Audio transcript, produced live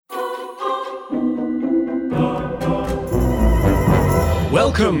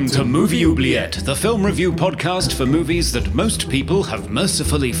Welcome to Movie Oubliette, the film review podcast for movies that most people have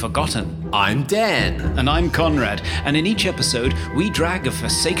mercifully forgotten. I'm Dan. And I'm Conrad, and in each episode, we drag a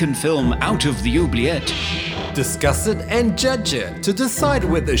forsaken film out of the oubliette. Discuss it and judge it to decide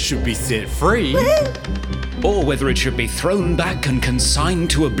whether it should be set free or whether it should be thrown back and consigned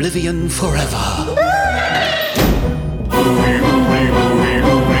to oblivion forever.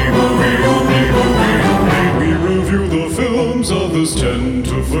 We review the films others tend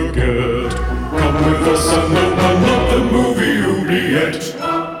to forget. Come with us and open up the Movie Oubliette.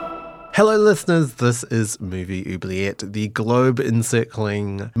 Hello listeners, this is Movie Oubliette, the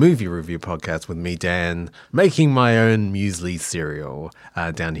globe-encircling movie review podcast with me, Dan, making my own muesli cereal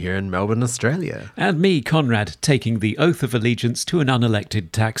down here in Melbourne, Australia. And me, Conrad, taking the oath of allegiance to an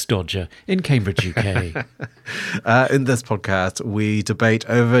unelected tax dodger in Cambridge, UK. In this podcast, we debate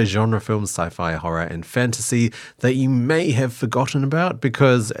over genre films, sci-fi, horror, and fantasy that you may have forgotten about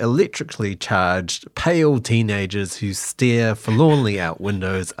because electrically charged, pale teenagers who stare forlornly out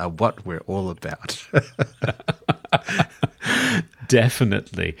windows are what we're all about.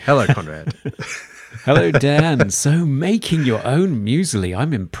 Definitely. Hello, Conrad. Hello, Dan. So making your own muesli,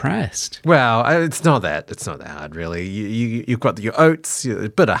 I'm impressed. Well, it's not that hard, really. You've got your oats, a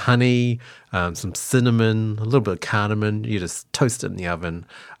bit of honey, some cinnamon, a little bit of cardamom. You just toast it in the oven,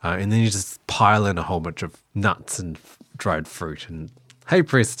 and then you just pile in a whole bunch of nuts and dried fruit, and hey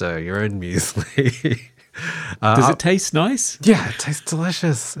presto, your own muesli. Does it taste nice? Yeah, it tastes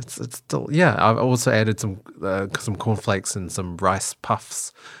delicious. Yeah. I've also added some cornflakes and some rice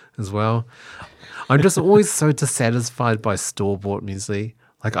puffs as well. I'm just always so dissatisfied by store-bought muesli.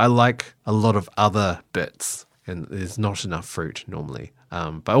 Like, I like a lot of other bits, and there's not enough fruit normally.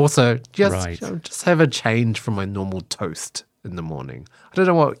 But also, just have a change from my normal toast in the morning. I don't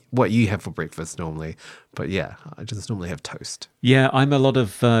know what you have for breakfast normally, but yeah, I just normally have toast. Yeah, I'm a lot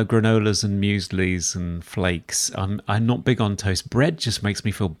of granolas and mueslis and flakes. I'm not big on toast. Bread just makes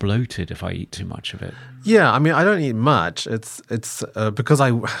me feel bloated if I eat too much of it. Yeah, I mean, I don't eat much. It's because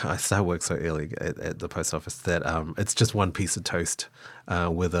I start work so early at the post office that it's just one piece of toast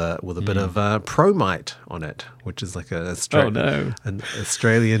with a bit of Promite on it, which is like an Australian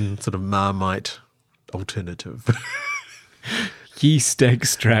sort of Marmite alternative. Yeast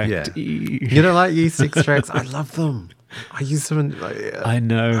extract. Yeah. You don't like yeast extracts? I love them. I use them I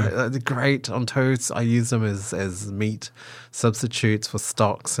know. They're great on toast. I use them as meat substitutes for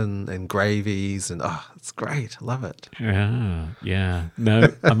stocks and gravies, and it's great. I love it. Yeah.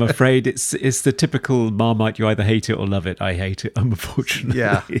 No, I'm afraid it's the typical Marmite. You either hate it or love it. I hate it, unfortunately.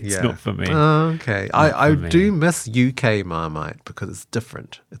 Yeah, it's not for me. Okay. I do miss UK Marmite because it's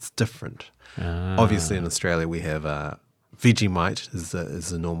different. Obviously, in Australia, we have Vegemite is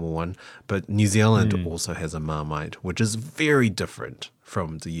the normal one, but New Zealand also has a Marmite, which is very different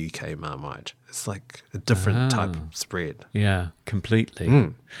from the UK Marmite. It's like a different type of spread. Yeah,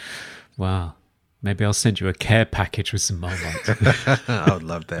 completely. Wow. Maybe I'll send you a care package with some Marmite. I would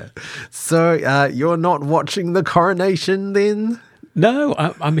love that. So you're not watching The Coronation then? No,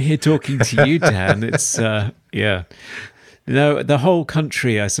 I'm here talking to you, Dan. It's, yeah. No, the whole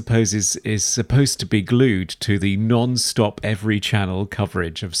country, I suppose, is supposed to be glued to the non-stop every channel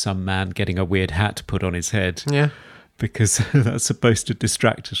coverage of some man getting a weird hat put on his head. Yeah. Because that's supposed to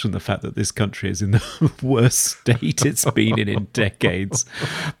distract us from the fact that this country is in the worst state it's been in decades.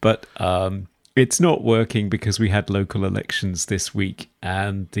 But it's not working because we had local elections this week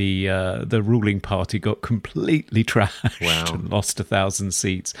and the ruling party got completely trashed and lost 1,000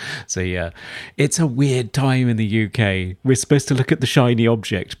 seats. So yeah, it's a weird time in the UK. We're supposed to look at the shiny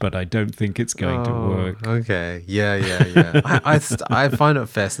object, but I don't think it's going to work. Okay, yeah. I find it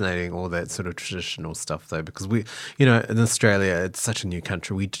fascinating, all that sort of traditional stuff though, because we, in Australia, it's such a new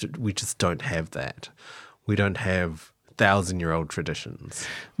country. We just don't have that. We don't have 1,000-year-old traditions.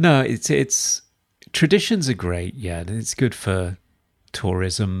 No, it's traditions are great, yeah, and it's good for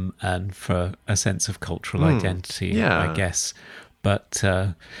tourism and for a sense of cultural identity, I guess. But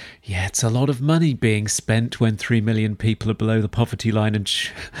it's a lot of money being spent when 3 million people are below the poverty line and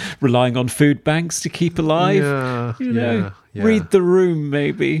relying on food banks to keep alive. Yeah. Read the room,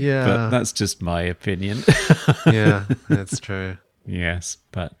 maybe. Yeah. But that's just my opinion. Yeah, that's true. Yes,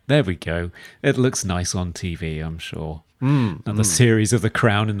 but there we go. It looks nice on TV, I'm sure. Another series of The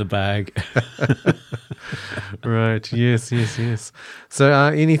Crown in the bag. Right. Yes. So,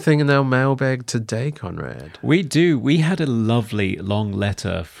 anything in our mailbag today, Conrad? We do. We had a lovely long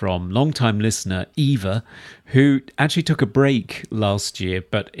letter from longtime listener Eva, who actually took a break last year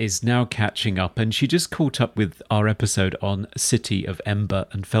but is now catching up. And she just caught up with our episode on City of Ember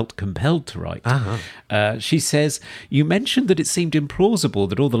and felt compelled to write. She says, "You mentioned that it seemed implausible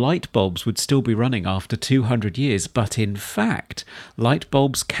that all the light bulbs would still be running after 200 years, but in fact, light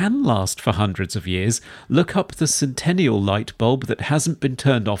bulbs can last for hundreds of years. Look up the centennial light bulb that hasn't been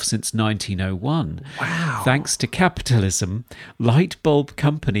turned off since 1901. Wow. Thanks to capitalism, light bulb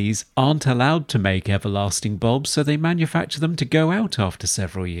companies aren't allowed to make everlasting bulbs, so they manufacture them to go out after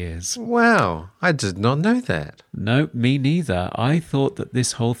several years." Wow. I did not know that. No, me neither. I thought that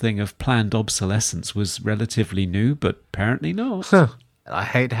this whole thing of planned obsolescence was relatively new, but apparently not. Huh. I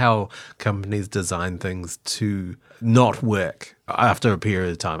hate how companies design things to not work after a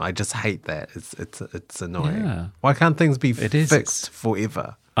period of time. I just hate that. It's annoying. Yeah. Why can't things be It is. fixed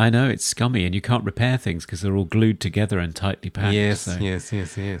forever? I know, it's scummy, and you can't repair things because they're all glued together and tightly packed. Yes.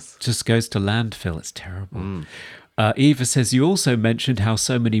 Just goes to landfill. It's terrible. Eva says, "You also mentioned how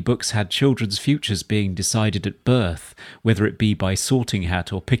so many books had children's futures being decided at birth, whether it be by sorting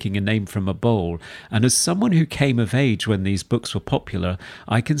hat or picking a name from a bowl. And as someone who came of age when these books were popular,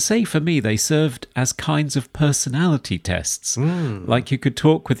 I can say for me they served as kinds of personality tests. Like you could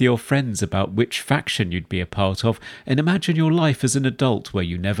talk with your friends about which faction you'd be a part of, and imagine your life as an adult where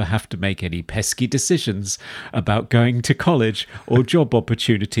you never have to make any pesky decisions about going to college or job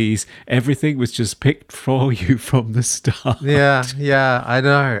opportunities. Everything was just picked for you from the start." Yeah, I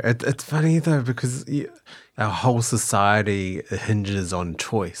know. It's funny though because our whole society hinges on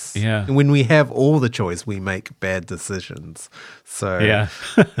choice. Yeah. And when we have all the choice, we make bad decisions. So Yeah.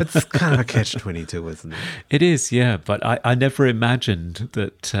 it's kind of a catch-22, isn't it? It is, yeah, but I never imagined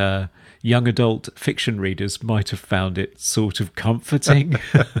that young adult fiction readers might have found it sort of comforting.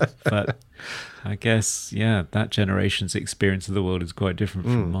 But I guess, yeah, that generation's experience of the world is quite different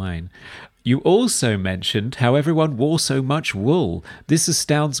from mine. You also mentioned how everyone wore so much wool. This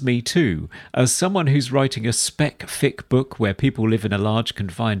astounds me too. As someone who's writing a spec-fic book where people live in a large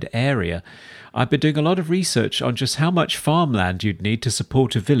confined area, I've been doing a lot of research on just how much farmland you'd need to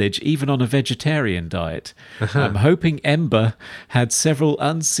support a village, even on a vegetarian diet. I'm hoping Ember had several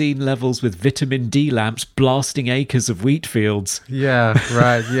unseen levels with vitamin D lamps blasting acres of wheat fields. Yeah,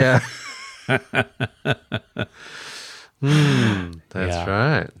 right, yeah. That's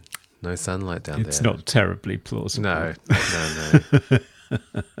right. No sunlight down there. It's not terribly plausible. No.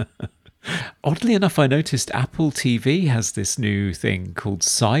 Oddly enough, I noticed Apple TV has this new thing called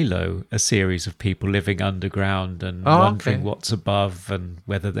Silo, a series of people living underground and wondering what's above and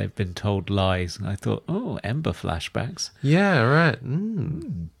whether they've been told lies. And I thought, Ember flashbacks. Yeah, right.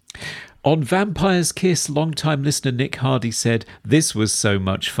 On Vampire's Kiss, long-time listener Nick Hardy said, "This was so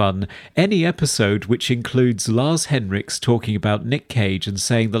much fun. Any episode which includes Lars Henriks talking about Nick Cage and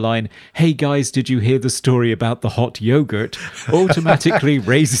saying the line, 'Hey guys, did you hear the story about the hot yogurt?' automatically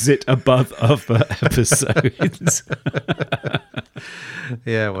raises it above other episodes."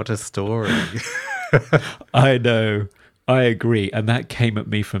 Yeah, what a story. I know. I agree, and that came at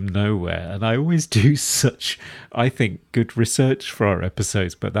me from nowhere. And I always do such, I think, good research for our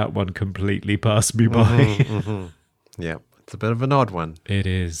episodes, but that one completely passed me by. Yeah, it's a bit of an odd one. It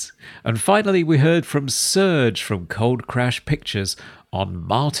is. And finally, we heard from Serge from Cold Crash Pictures on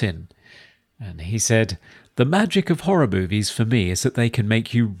Martin. And he said, "The magic of horror movies for me is that they can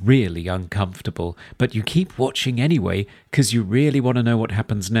make you really uncomfortable, but you keep watching anyway because you really want to know what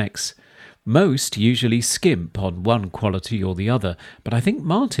happens next. Most usually skimp on one quality or the other, but I think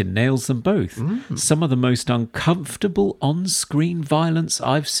Martin nails them both. Some of the most uncomfortable on-screen violence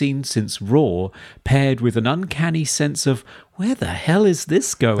I've seen since Raw, paired with an uncanny sense of, where the hell is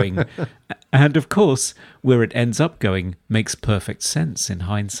this going? And of course, where it ends up going makes perfect sense in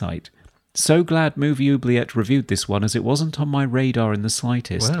hindsight. So glad Movie Oubliette reviewed this one, as it wasn't on my radar in the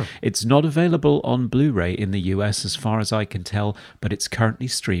slightest. Wow. It's not available on Blu-ray in the US as far as I can tell, but it's currently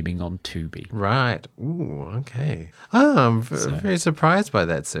streaming on Tubi." Right. Ooh, okay. I'm very surprised by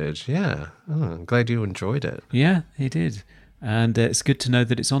that, Serge. Yeah. I'm glad you enjoyed it. Yeah, he did. And it's good to know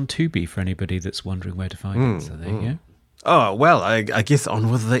that it's on Tubi for anybody that's wondering where to find it. So there you go. Oh, well, I guess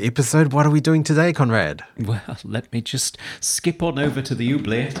on with the episode. What are we doing today, Conrad? Well, let me just skip on over to the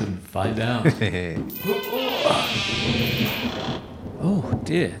oubliette and find out. Oh,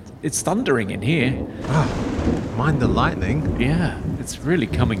 dear. It's thundering in here. Mind the lightning. Yeah, it's really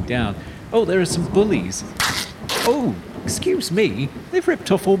coming down. Oh, there are some bullies. Oh, excuse me. They've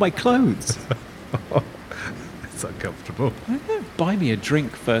ripped off all my clothes. It's uncomfortable. Buy me a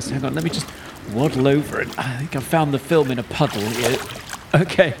drink first. Hang on, let me just waddle over it. I think I found the film in a puddle here.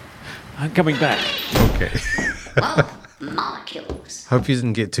 Okay, I'm coming back. Okay. Whoa, molecules. Hope you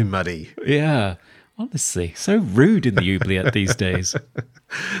didn't get too muddy. Yeah, honestly, so rude in the oubliette these days.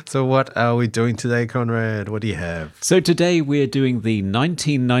 So what are we doing today, Conrad? What do you have? So today we're doing the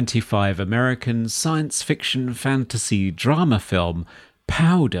 1995 American science fiction fantasy drama film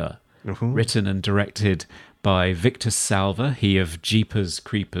Powder, written and directed by Victor Salva, he of Jeepers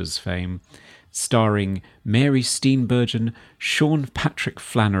Creepers fame, starring Mary Steenburgen, Sean Patrick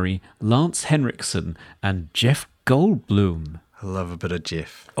Flannery, Lance Henriksen, and Jeff Goldblum. I love a bit of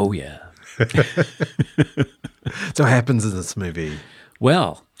Jeff. Oh yeah. So what happens in this movie?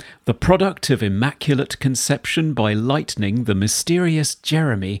 Well, the product of immaculate conception by lightning, the mysterious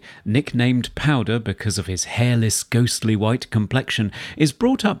Jeremy, nicknamed Powder because of his hairless, ghostly white complexion, is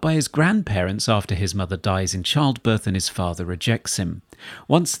brought up by his grandparents after his mother dies in childbirth and his father rejects him.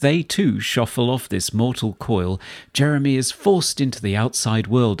 Once they too shuffle off this mortal coil, Jeremy is forced into the outside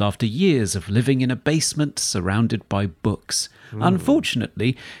world after years of living in a basement surrounded by books.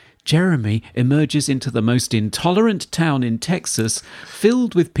 Unfortunately, Jeremy emerges into the most intolerant town in Texas,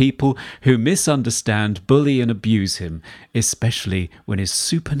 filled with people who misunderstand, bully and abuse him, especially when his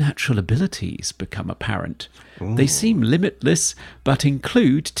supernatural abilities become apparent. They seem limitless, but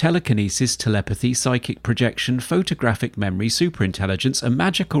include telekinesis, telepathy, psychic projection, photographic memory, superintelligence, a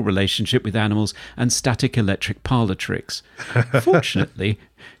magical relationship with animals, and static electric parlor tricks. Fortunately,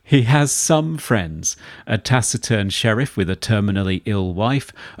 he has some friends, a taciturn sheriff with a terminally ill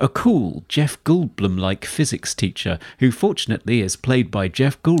wife, a cool Jeff Goldblum-like physics teacher, who fortunately is played by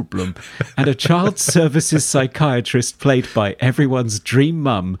Jeff Goldblum, and a child services psychiatrist played by everyone's dream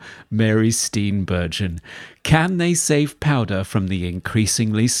mum, Mary Steenburgen. Can they save Powder from the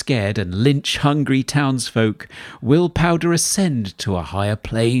increasingly scared and lynch-hungry townsfolk? Will Powder ascend to a higher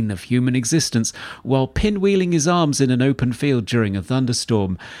plane of human existence while pinwheeling his arms in an open field during a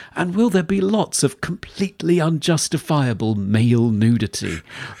thunderstorm? And will there be lots of completely unjustifiable male nudity?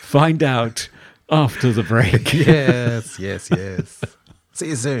 Find out after the break. Yes. See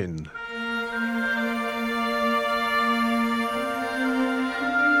you soon.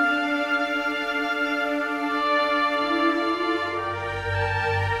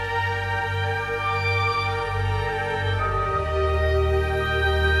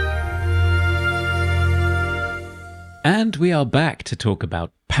 And we are back to talk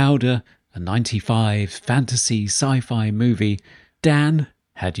about Powder, a 95 fantasy sci-fi movie. Dan,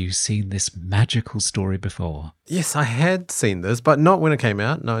 had you seen this magical story before? Yes, I had seen this, but not when it came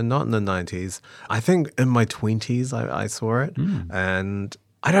out. No, not in the 90s. I think in my 20s I saw it. And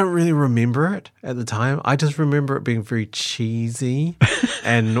I don't really remember it at the time. I just remember it being very cheesy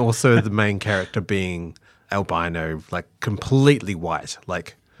and also the main character being albino, like completely white,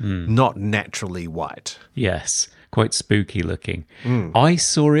 like not naturally white. Yes, quite spooky looking. I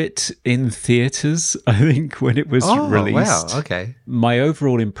saw it in theatres, I think, when it was released. Wow, okay. My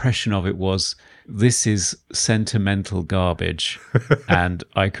overall impression of it was, this is sentimental garbage, and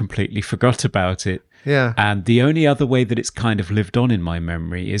I completely forgot about it. Yeah. And the only other way that it's kind of lived on in my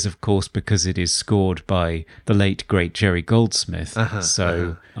memory is, of course, because it is scored by the late, great Jerry Goldsmith.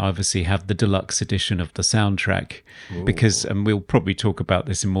 I obviously have the deluxe edition of the soundtrack because, and we'll probably talk about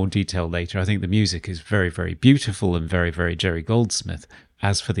this in more detail later, I think the music is very, very beautiful and very, very Jerry Goldsmith.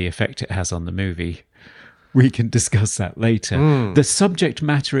 As for the effect it has on the movie, we can discuss that later. The subject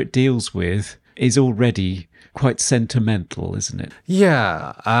matter it deals with is already quite sentimental, isn't it?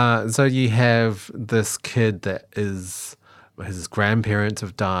 Yeah. So you have this kid that his grandparents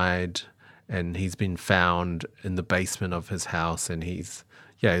have died and he's been found in the basement of his house, and he's,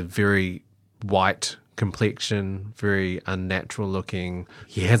 very white complexion, very unnatural looking.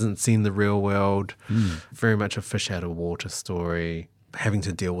 He hasn't seen the real world. Very much a fish out of water story, having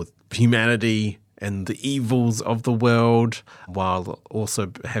to deal with humanity and the evils of the world, while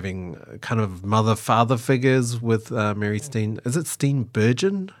also having kind of mother-father figures with Mary Steen. Is it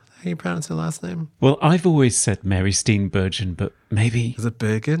Steenburgen? How you pronounce her last name? Well, I've always said Mary Steenburgen, but maybe... Is it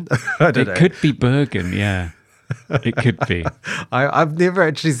Bergen? I don't know. It could be Bergen, yeah. It could be. I've never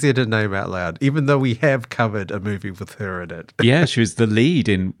actually said her name out loud, even though we have covered a movie with her in it. Yeah, she was the lead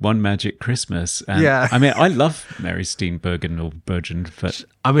in One Magic Christmas. And Yeah. I mean, I love Mary Steenburgen or Bergen, but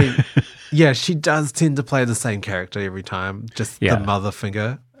I mean, yeah, she does tend to play the same character every time, just Yeah. the mother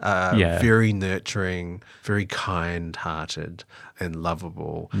figure. Yeah. Very nurturing, very kind-hearted and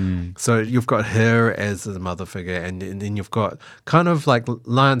lovable. So you've got her as the mother figure, and then you've got kind of like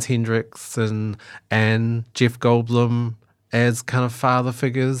Lance Hendrickson and Jeff Goldblum as kind of father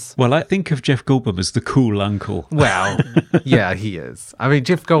figures. Well, I think of Jeff Goldblum as the cool uncle. Well, yeah, he is. I mean,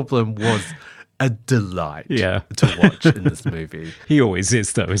 Jeff Goldblum was a delight to watch in this movie. He always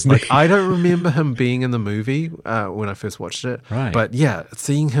is, though, isn't he? I don't remember him being in the movie when I first watched it. Right. But yeah,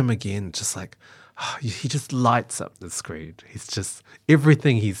 seeing him again, just like, he just lights up the screen. He's just,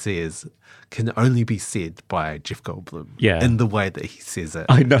 everything he says can only be said by Jeff Goldblum. Yeah. In the way that he says it.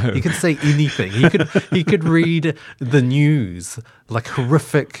 I know. He can say anything. He could read the news, like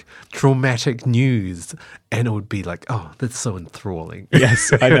horrific, traumatic news, and it would be like, oh, that's so enthralling.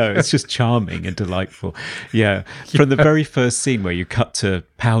 Yes, I know. It's just charming and delightful. Yeah. From the very first scene where you cut to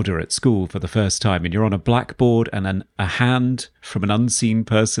Powder at school for the first time and you're on a blackboard and a hand from an unseen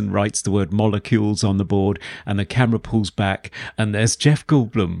person writes the word molecules on the board and the camera pulls back and there's Jeff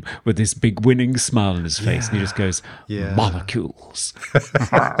Goldblum with this big winning smile on his face and he just goes, molecules.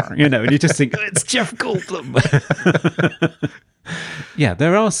 And you just think, oh, it's Jeff Goldblum. Yeah,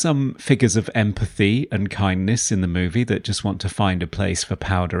 there are some figures of empathy and kindness in the movie that just want to find a place for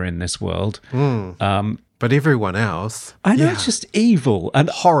Powder in this world. But everyone else, I know it's just evil and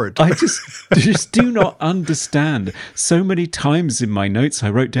horrid. I just do not understand. So many times in my notes I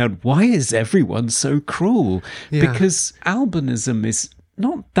wrote down, why is everyone so cruel? Yeah. Because albinism is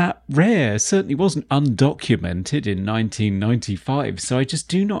not that rare. Certainly wasn't undocumented in 1995. So I just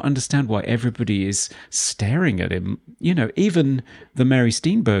do not understand why everybody is staring at him. Even the Mary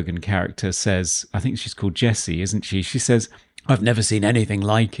Steenburgen character says, I think she's called Jessie, isn't she? She says, I've never seen anything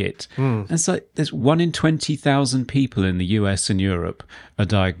like it. And it's like there's 1 in 20,000 people in the US and Europe are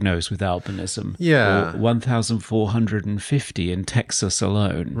diagnosed with albinism. Yeah. Or 1,450 in Texas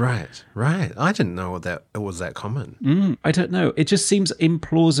alone. Right. I didn't know that it was that common. I don't know. It just seems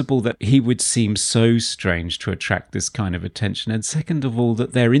implausible that he would seem so strange to attract this kind of attention. And second of all,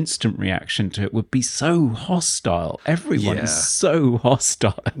 that their instant reaction to it would be so hostile. Everyone is so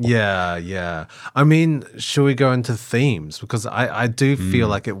hostile. Yeah. I mean, should we go into themes? Because I do feel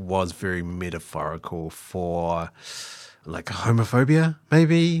like it was very metaphorical for like homophobia,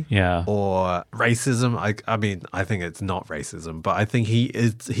 maybe, or racism. I mean, I think it's not racism, but I think he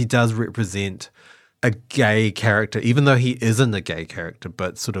does represent a gay character, even though he isn't a gay character,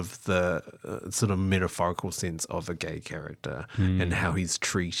 but sort of the sort of metaphorical sense of a gay character and how he's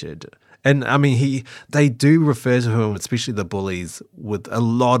treated. And I mean, they do refer to him, especially the bullies, with a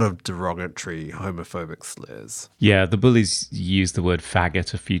lot of derogatory homophobic slurs. Yeah, the bullies use the word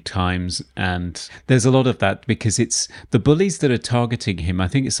faggot a few times, and there's a lot of that because it's the bullies that are targeting him. I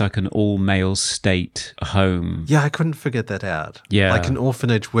think it's like an all-male state home. Yeah, I couldn't figure that out. Yeah. Like an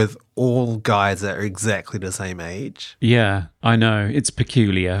orphanage with all guys that are exactly the same age. Yeah, I know. It's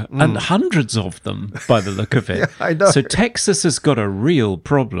peculiar. And hundreds of them, by the look of it. Yeah, I know. So Texas has got a real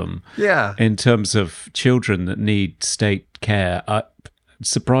problem in terms of children that need state care.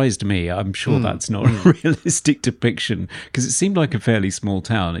 Surprised me. I'm sure that's not a realistic depiction because it seemed like a fairly small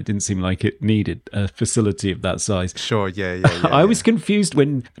town. It didn't seem like it needed a facility of that size. Sure, yeah. I was confused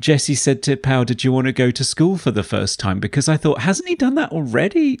when Jessie said to Powder, do you want to go to school for the first time? Because I thought, hasn't he done that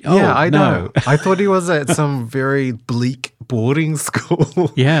already? Yeah, I know. I thought he was at some very bleak boarding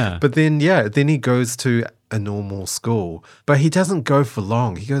school. Yeah. But then he goes to a normal school. But he doesn't go for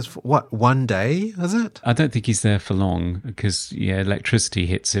long. He goes for, what, 1 day, is it? I don't think he's there for long because, electricity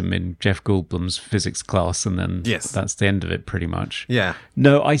hits him in Jeff Goldblum's physics class and then that's the end of it pretty much. Yeah.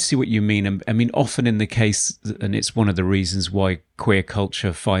 No, I see what you mean. I mean, often in the case, and it's one of the reasons why queer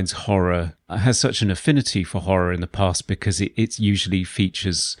culture finds horror, has such an affinity for horror in the past because it usually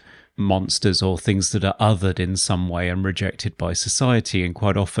features monsters or things that are othered in some way and rejected by society, and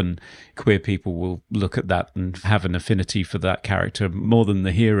quite often queer people will look at that and have an affinity for that character more than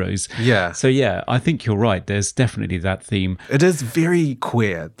the heroes. So I think you're right, there's definitely that theme. It is very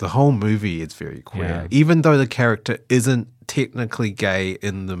queer. The whole movie is very queer. Even though the character isn't technically gay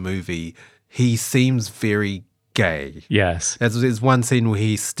in the movie, he seems very gay. Yes. There's one scene where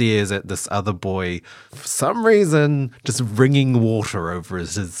he stares at this other boy, for some reason, just wringing water over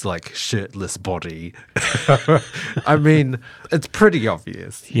his like shirtless body. I mean, it's pretty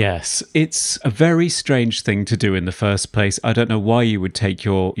obvious. Yes. It's a very strange thing to do in the first place. I don't know why you would take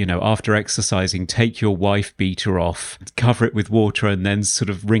your, after exercising, take your wife beater off, cover it with water and then sort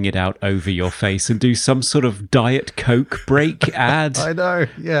of wring it out over your face and do some sort of Diet Coke break ad. I know.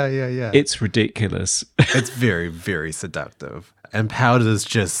 Yeah. It's ridiculous. It's very, very seductive. And Powder's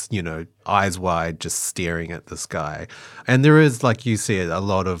just, eyes wide, just staring at this guy. And there is, like you said, a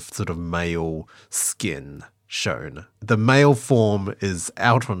lot of sort of male skin shown. The male form is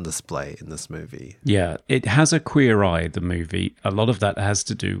out on display in this movie. Yeah, it has a queer eye, the movie. A lot of that has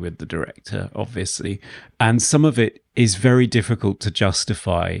to do with the director, obviously. And some of it is very difficult to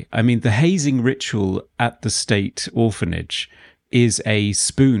justify. I mean, the hazing ritual at the state orphanage is a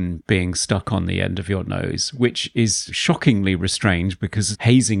spoon being stuck on the end of your nose, which is shockingly restrained because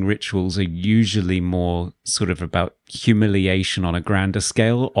hazing rituals are usually more sort of about humiliation on a grander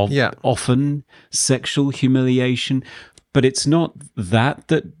scale, often sexual humiliation. But it's not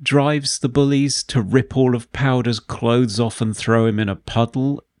that drives the bullies to rip all of Powder's clothes off and throw him in a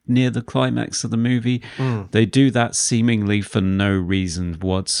puddle near the climax of the movie. They do that seemingly for no reason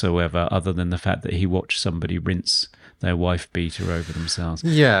whatsoever other than the fact that he watched somebody rinse their wife beater over themselves.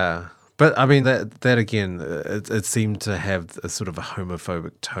 Yeah. But I mean, that again, it seemed to have a sort of a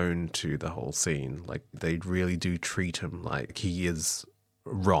homophobic tone to the whole scene. Like, they really do treat him like he is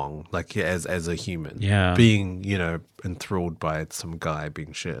wrong, like as a human. Yeah. Being, enthralled by some guy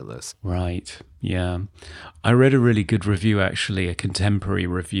being shirtless. Right. Yeah. I read a really good review, actually, a contemporary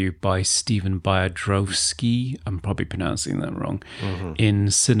review by Stephen Biedrowski, I'm probably pronouncing that wrong, in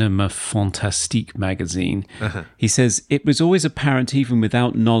Cinema Fantastique magazine. He says, it was always apparent, even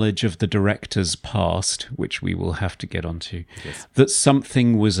without knowledge of the director's past, which we will have to get onto, that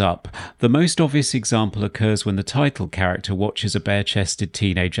something was up. The most obvious example occurs when the title character watches a bare-chested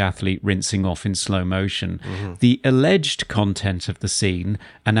teenage athlete rinsing off in slow motion. The alleged content of the scene,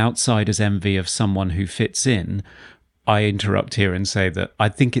 an outsider's envy of someone who fits in, I interrupt here and say that I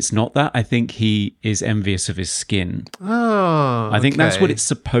think it's not that. I think he is envious of his skin. Oh, I think that's okay. what it's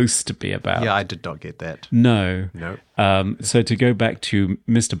supposed to be about. Yeah, I did not get that. No. So to go back to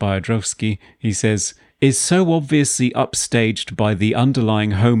Mr. Biedrowski, he says, is so obviously upstaged by the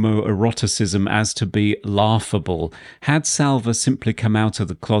underlying homoeroticism as to be laughable. Had Salva simply come out of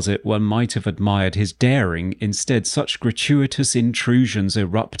the closet, one might have admired his daring. Instead, such gratuitous intrusions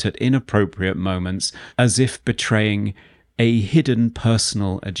erupt at inappropriate moments, as if betraying a hidden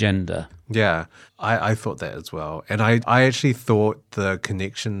personal agenda. Yeah, I thought that as well. And I actually thought the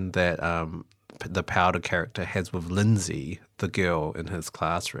connection that the Powder character has with Lindsay, the girl in his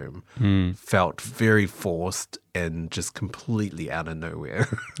classroom, felt very forced and just completely out of nowhere.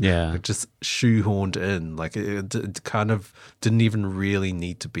 Yeah. Just shoehorned in. Like it kind of didn't even really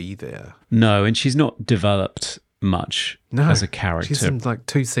need to be there. No, and she's not developed much as a character. She's in like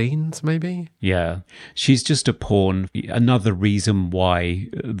 2 scenes, maybe. Yeah. She's just a pawn. Another reason why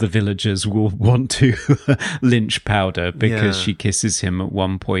the villagers will want to lynch Powder, because she kisses him at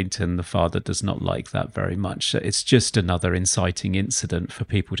one point and the father does not like that very much. So it's just another inciting incident for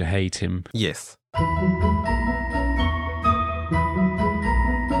people to hate him. Yes.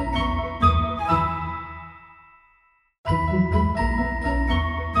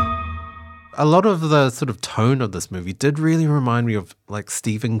 A lot of the sort of tone of this movie did really remind me of like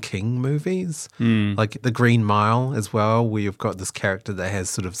Stephen King movies, like The Green Mile as well, where you've got this character that has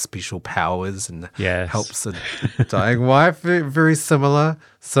sort of special powers and helps a dying wife. Very similar.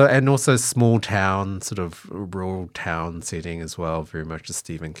 So, and also small town, sort of rural town setting as well, very much a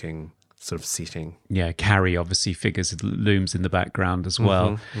Stephen King sort of setting. Yeah, Carrie obviously looms in the background as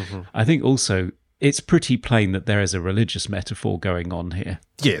well. I think also it's pretty plain that there is a religious metaphor going on here.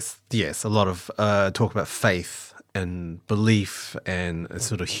 Yes. A lot of talk about faith and belief and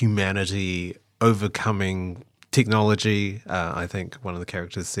sort of humanity overcoming technology. I think one of the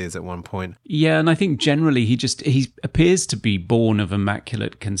characters says at one point. Yeah, and I think generally he appears to be born of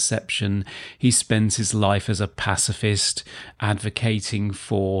immaculate conception. He spends his life as a pacifist, advocating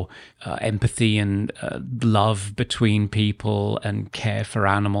for empathy and love between people and care for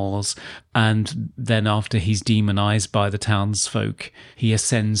animals. And then after he's demonized by the townsfolk, he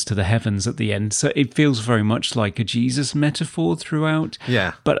ascends to the heavens at the end. So it feels very much like a Jesus metaphor throughout.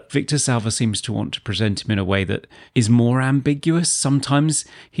 Yeah. But Victor Salva seems to want to present him in a way that is more ambiguous. Sometimes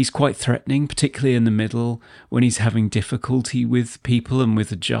he's quite threatening, particularly in the middle when he's having difficulty with people and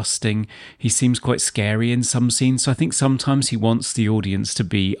with adjusting. He seems quite scary in some scenes. So I think sometimes he wants the audience to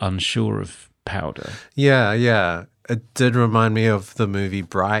be unsure of Powder. Yeah. It did remind me of the movie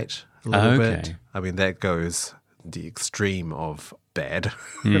Bright a little bit. I mean, that goes the extreme of bad,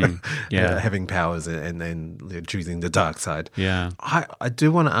 having powers and then choosing the dark side. Yeah. I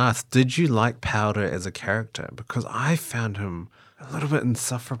do want to ask, did you like Powder as a character? Because I found him a little bit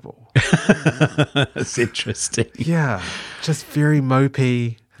insufferable. That's interesting. Yeah, just very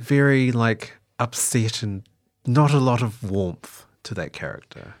mopey, very like upset and not a lot of warmth to that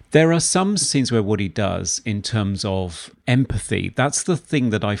character. There are some scenes where what he does in terms of empathy, that's the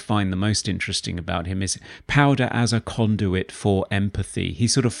thing that I find the most interesting about him, is Powder as a conduit for empathy. He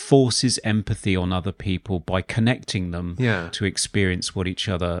sort of forces empathy on other people by connecting them to experience what each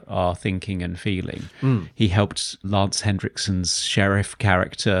other are thinking and feeling. He helped Lance Hendrickson's sheriff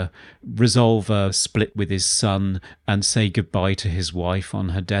character resolve a split with his son and say goodbye to his wife on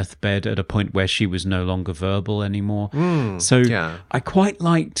her deathbed at a point where she was no longer verbal anymore. I quite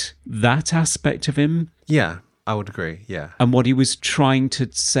liked that aspect of him. Yeah, I would agree. Yeah. And what he was trying to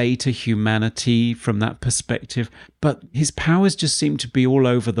say to humanity from that perspective. But his powers just seem to be all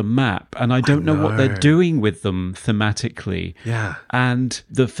over the map. And I don't know what they're doing with them thematically. Yeah. And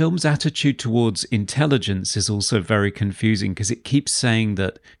the film's attitude towards intelligence is also very confusing because it keeps saying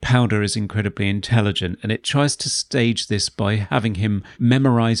that Powder is incredibly intelligent. And it tries to stage this by having him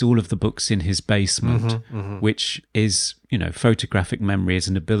memorize all of the books in his basement, which is, you know, photographic memory is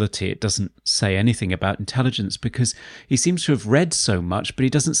an ability. It doesn't say anything about intelligence because he seems to have read so much, but he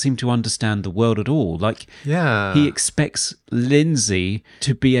doesn't seem to understand the world at all. Like, he expects Lindsay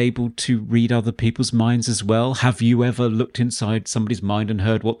to be able to read other people's minds as well. Have you ever looked inside somebody's mind and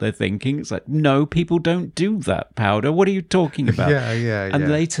heard what they're thinking? It's like, no, people don't do that, Powder. What are you talking about?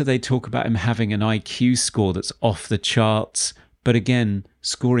 And later they talk about him having an IQ score that's off the charts. But again,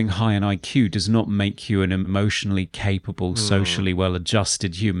 scoring high in IQ does not make you an emotionally capable, socially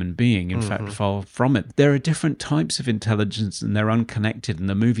well-adjusted human being. In fact, far from it. There are different types of intelligence and they're unconnected. And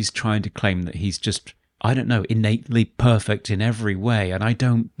the movie's trying to claim that he's just, I don't know, innately perfect in every way. And I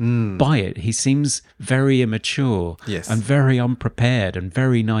don't buy it. He seems very immature and very unprepared and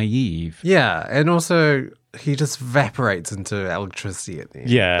very naive. Yeah, and also he just evaporates into electricity at the end.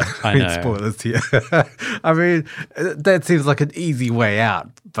 Yeah, I know. Spoilers here. I mean, that seems like an easy way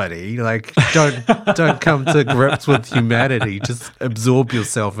out, buddy. Like, don't come to grips with humanity. Just absorb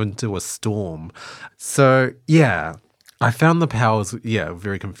yourself into a storm. So, yeah. I found the powers,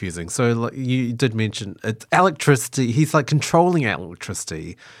 very confusing. So like, you did mention it's electricity. He's like controlling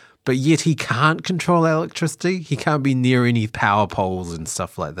electricity, but yet he can't control electricity. He can't be near any power poles and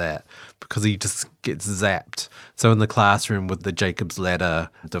stuff like that because he just gets zapped. So in the classroom with the Jacob's Ladder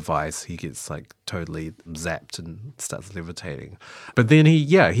device, he gets like totally zapped and starts levitating. But then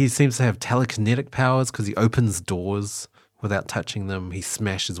he seems to have telekinetic powers because he opens doors without touching them. He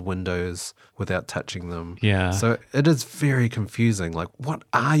smashes windows without touching them. Yeah. So it is very confusing. Like, what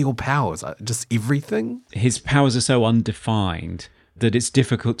are your powers? Just everything? His powers are so undefined that it's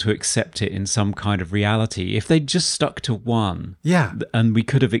difficult to accept it in some kind of reality. If they'd just stuck to one, and we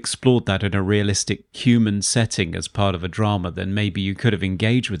could have explored that in a realistic human setting as part of a drama, then maybe you could have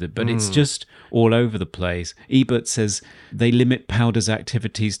engaged with it. But it's just all over the place. Ebert says they limit Powder's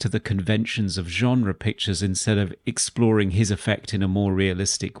activities to the conventions of genre pictures instead of exploring his effect in a more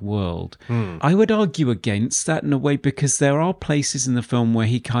realistic world. I would argue against that in a way because there are places in the film where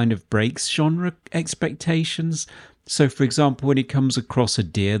he kind of breaks genre expectations. So, for example, when he comes across a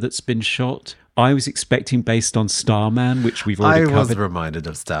deer that's been shot, I was expecting based on Starman, which we've already covered. I was reminded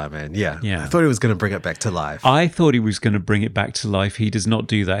of Starman, yeah. I thought he was going to bring it back to life. I thought he was going to bring it back to life. He does not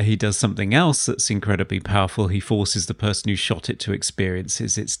do that. He does something else that's incredibly powerful. He forces the person who shot it to experience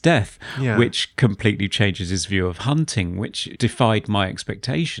its death, which completely changes his view of hunting, which defied my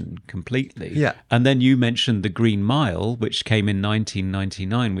expectation completely. Yeah. And then you mentioned The Green Mile, which came in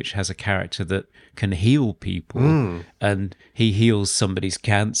 1999, which has a character that can heal people, and he heals somebody's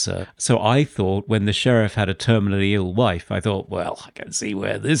cancer. So I thought when the sheriff had a terminally ill wife, I thought, well, I can see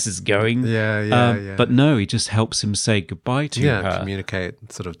where this is going. Yeah. But no, he just helps him say goodbye to her. Yeah,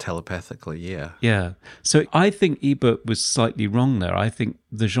 communicate sort of telepathically, Yeah. So I think Ebert was slightly wrong there. I think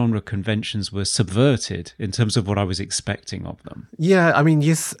the genre conventions were subverted in terms of what I was expecting of them. Yeah, I mean,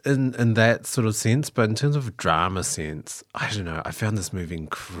 yes, in that sort of sense, but in terms of drama sense, I don't know, I found this movie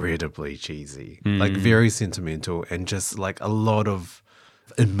incredibly cheesy, like very sentimental and just like a lot of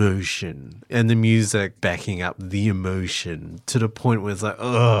emotion and the music backing up the emotion to the point where it's like,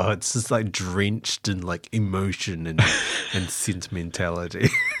 oh, it's just like drenched in like emotion and sentimentality.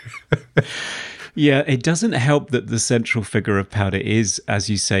 Yeah, it doesn't help that the central figure of Powder is, as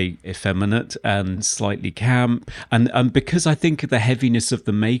you say, effeminate and slightly camp. And because I think of the heaviness of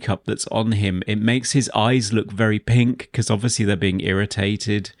the makeup that's on him, it makes his eyes look very pink because obviously they're being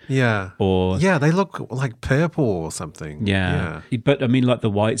irritated. Yeah. They look like purple or something. Yeah. But I mean, like the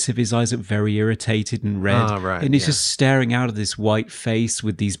whites of his eyes look very irritated and red. Right. And he's just staring out of this white face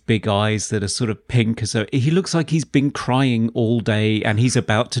with these big eyes that are sort of pink. So he looks like he's been crying all day and he's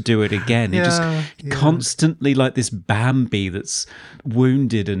about to do it again. Constantly like this Bambi that's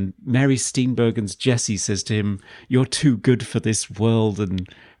wounded, and Mary Steenburgen's Jessie says to him, "You're too good for this world," and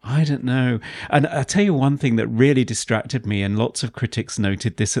I don't know. And I'll tell you one thing that really distracted me, and lots of critics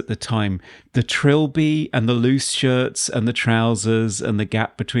noted this at the time, the trilby and the loose shirts and the trousers and the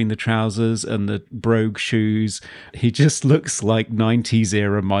gap between the trousers and the brogue shoes. He just looks like 90s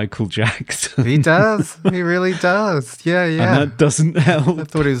era Michael Jackson. He does. He really does. Yeah, yeah. And that doesn't help. I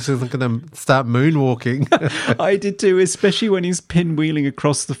thought he was just going to start moonwalking. I did too, especially when he's pinwheeling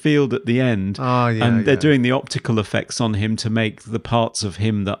across the field at the end. Oh, yeah, and they're yeah. doing the optical effects on him to make the parts of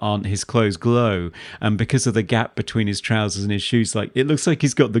him that aren't his clothes glow. And because of the gap between his trousers and his shoes, like it looks like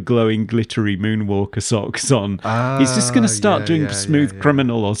he's got the glowing, glittery moonwalker socks on. He's just going to start doing Smooth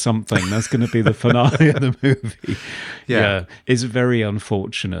Criminal or something. That's going to be the finale of the movie. Yeah. It's very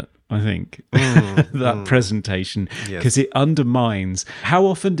unfortunate. I think that presentation, because it undermines. How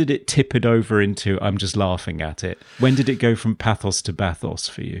often did it tip it over into I'm just laughing at it? When did it go from pathos to bathos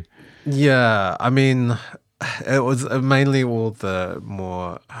for you? Yeah, I mean, it was mainly all the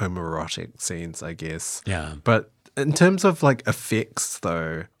more homoerotic scenes, I guess. Yeah. But in terms of like effects,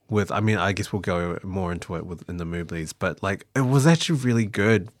 though, I guess we'll go more into it in the movies, but like it was actually really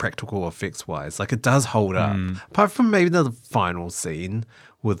good practical effects wise. Like it does hold up, apart from maybe the final scene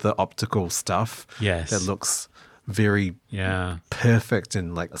with the optical stuff. Yes. That looks very Yeah. perfect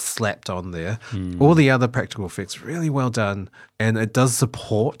and like slapped on there. All the other practical effects really well done, and it does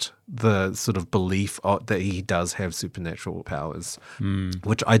support the sort of belief that he does have supernatural powers,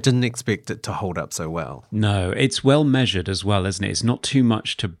 which I didn't expect it to hold up so well. No, it's well measured as well, isn't it? It's not too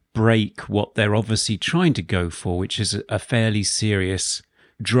much to break what they're obviously trying to go for, which is a fairly serious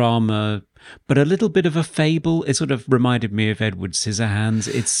drama, but a little bit of a fable. It sort of reminded me of Edward Scissorhands.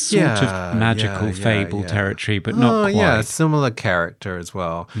 It's sort of magical fable territory, but not quite. Yeah, similar character as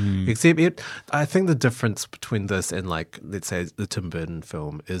well. Except I think the difference between this and like, let's say the Tim Burton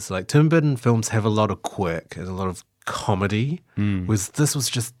film is like Tim Burton films have a lot of quirk and a lot of comedy, whereas this was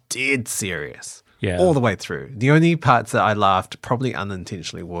just dead serious. Yeah. All the way through. The only parts that I laughed, probably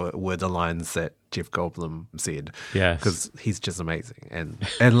unintentionally, were the lines that Jeff Goldblum said. Yes. Because he's just amazing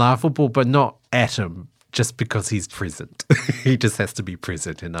and laughable, but not at him just because he's present. He just has to be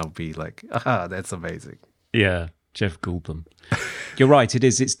present, and I'll be like, that's amazing. Yeah, Jeff Goldblum. You're right, it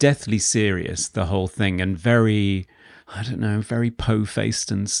is. It's deathly serious, the whole thing, and very, I don't know, very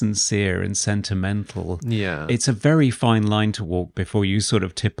po-faced and sincere and sentimental. Yeah. It's a very fine line to walk before you sort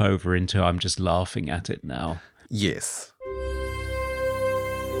of tip over into I'm just laughing at it now. Yes.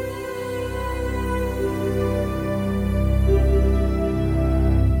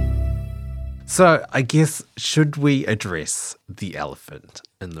 So I guess, should we address the elephant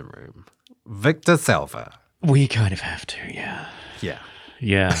in the room? Victor Salva. We kind of have to, yeah. Yeah.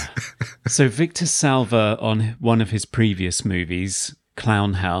 Yeah. So Victor Salva, on one of his previous movies,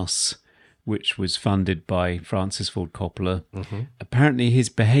 Clown House, which was funded by Francis Ford Coppola, apparently his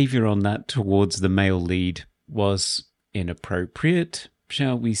behavior on that towards the male lead was inappropriate,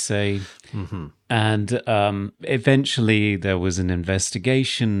 shall we say. And eventually there was an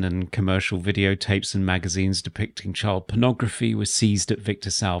investigation, and commercial videotapes and magazines depicting child pornography were seized at Victor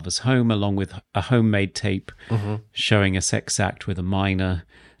Salva's home, along with a homemade tape showing a sex act with a minor.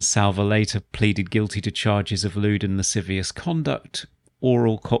 Salva later pleaded guilty to charges of lewd and lascivious conduct,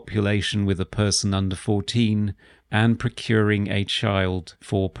 oral copulation with a person under 14, and procuring a child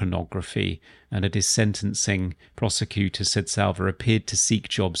for pornography. And at his sentencing, prosecutors said Salva appeared to seek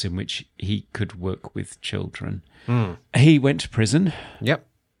jobs in which he could work with children. He went to prison. Yep.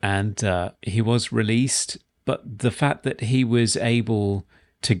 And he was released. But the fact that he was able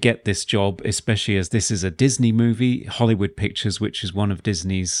to get this job, especially as this is a Disney movie, Hollywood Pictures, which is one of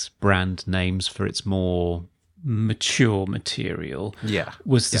Disney's brand names for its more mature material,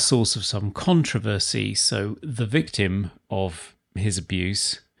 was the source of some controversy. So the victim of his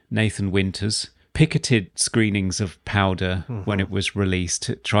abuse, Nathan Winters, picketed screenings of Powder when it was released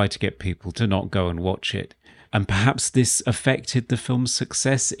to try to get people to not go and watch it. And perhaps this affected the film's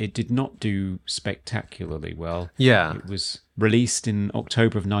success. It did not do spectacularly well. Yeah. It was released in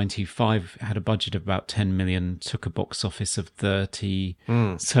October of 95, had a budget of about 10 million, took a box office of 30.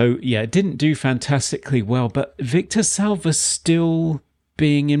 So, yeah, it didn't do fantastically well, but Victor Salva's still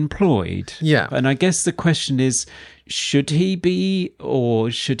being employed. Yeah. And I guess the question is, should he be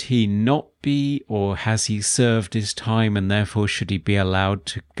or should he not be, or has he served his time and therefore should he be allowed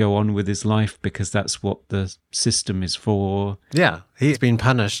to go on with his life because that's what the system is for? Yeah. He's been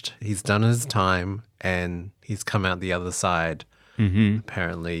punished. He's done his time and he's come out the other side,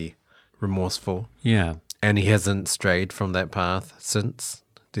 apparently remorseful. Yeah. And he hasn't strayed from that path since.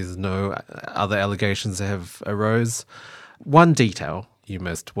 There's no other allegations that have arose. One detail you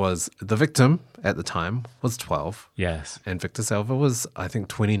missed was the victim at the time was 12, Yes. and Victor Salva was, I think,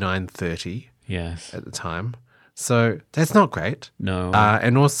 29, 30 Yes. at the time. So that's not great. No.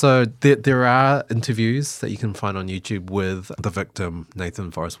 And also, there are interviews that you can find on YouTube with the victim,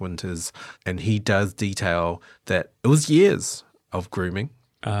 Nathan Forrest Winters, and he does detail that it was years of grooming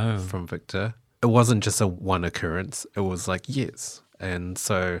from Victor. It wasn't just a one occurrence, it was like years. And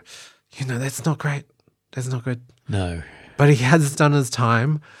so, that's not great. That's not good. No. But he has done his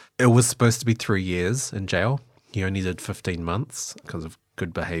time. It was supposed to be 3 years in jail. He only did 15 months because of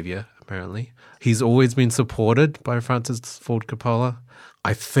good behavior, apparently. He's always been supported by Francis Ford Coppola.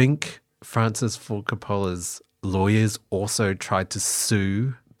 I think Francis Ford Coppola's lawyers also tried to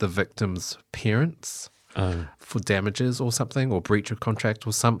sue the victim's parents for damages or something, or breach of contract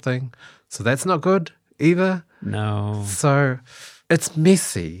or something. So that's not good either. No. So it's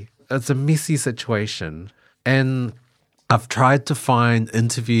messy. It's a messy situation. And I've tried to find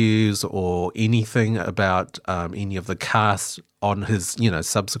interviews or anything about any of the cast on his,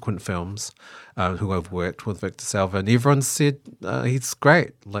 subsequent films who have worked with Victor Salva, and everyone said he's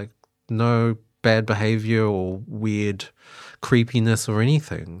great. Like, no bad behavior or weird creepiness or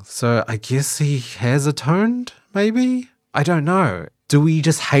anything. So I guess he has atoned, maybe? I don't know. Do we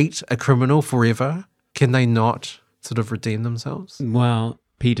just hate a criminal forever? Can they not sort of redeem themselves? Well,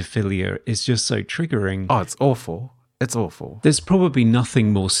 paedophilia is just so triggering. Oh, it's awful. It's awful. There's probably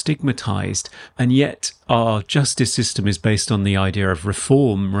nothing more stigmatized, and yet our justice system is based on the idea of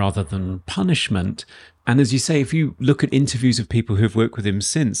reform rather than punishment. And as you say, if you look at interviews of people who've worked with him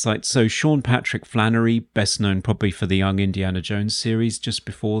since, so Sean Patrick Flannery, best known probably for the Young Indiana Jones series just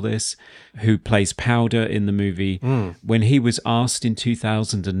before this, who plays Powder in the movie, when he was asked in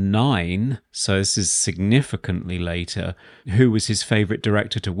 2009, so this is significantly later, who was his favorite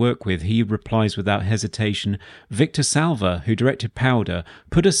director to work with, he replies without hesitation, Victor Salva, who directed Powder.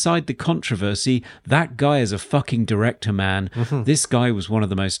 Put aside the controversy, that guy is a fucking director, man. This guy was one of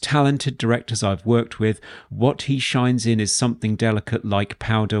the most talented directors I've worked with. What he shines in is something delicate like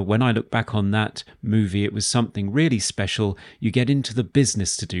Powder. When I look back on that movie, it was something really special. You get into the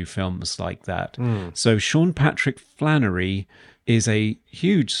business to do films like that. So Sean Patrick Flannery is a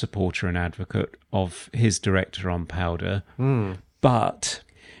huge supporter and advocate of his director on Powder. But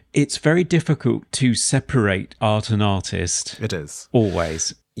it's very difficult to separate art and artist. It is.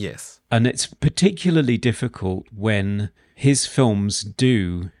 Always. Yes. And it's particularly difficult when his films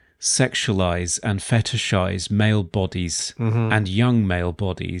do sexualize and fetishize male bodies and young male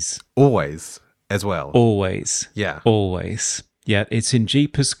bodies. Always, as well. Always. Yeah. Always. Yeah, it's in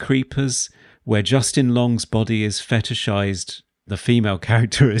Jeepers Creepers, where Justin Long's body is fetishized. The female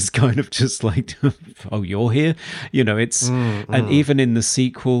character is kind of just like, oh, you're here? It's... And even in the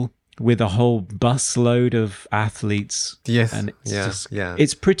sequel, with a whole busload of athletes. Yes. And it's yeah.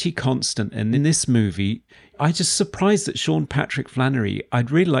 It's pretty constant. And in this movie, I'm just surprised that Sean Patrick Flannery, I'd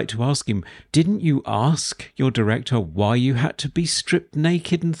really like to ask him, didn't you ask your director why you had to be stripped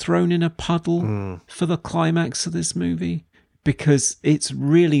naked and thrown in a puddle for the climax of this movie? Because it's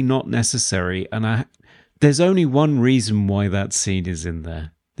really not necessary. And there's only one reason why that scene is in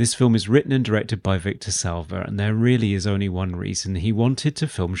there. This film is written and directed by Victor Salva, and there really is only one reason. He wanted to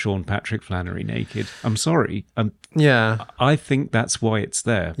film Sean Patrick Flannery naked. I'm sorry. Yeah. I think that's why it's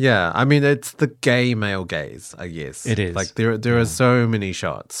there. Yeah. I mean, it's the gay male gaze, I guess. It is. Like, there are so many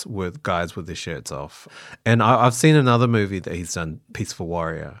shots with guys with their shirts off. And I've seen another movie that he's done, Peaceful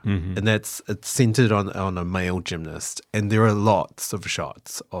Warrior, and it's centered on a male gymnast. And there are lots of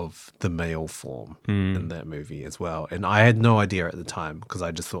shots of the male form in that movie as well. And I had no idea at the time, because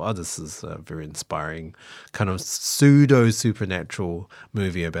I just thought, oh, this is a very inspiring kind of pseudo-supernatural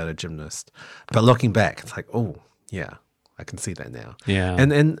movie about a gymnast. But looking back, it's like, oh, yeah, I can see that now. Yeah.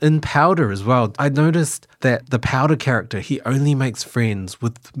 And in Powder as well, I noticed that the Powder character, he only makes friends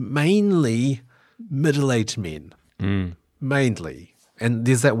with mainly middle-aged men. Mainly. And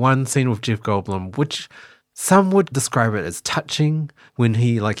there's that one scene with Jeff Goldblum, which some would describe it as touching, when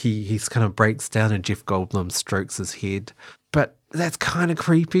he's kind of breaks down and Jeff Goldblum strokes his head. But that's kind of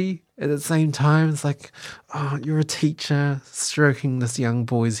creepy at the same time. It's like, oh, you're a teacher stroking this young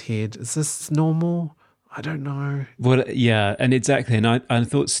boy's head. Is this normal? I don't know. Well, yeah, and exactly. And I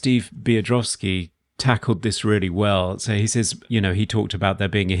thought Steve Biedrowski tackled this really well. So he says, he talked about there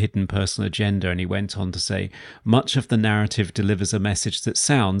being a hidden personal agenda, and he went on to say, much of the narrative delivers a message that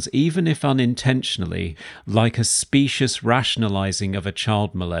sounds, even if unintentionally, like a specious rationalizing of a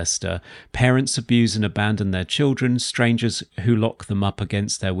child molester. Parents abuse and abandon their children. Strangers who lock them up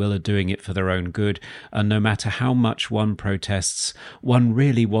against their will are doing it for their own good. And no matter how much one protests, one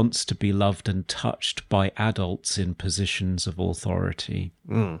really wants to be loved and touched by adults in positions of authority.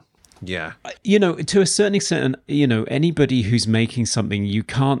 Yeah. To a certain extent, anybody who's making something, you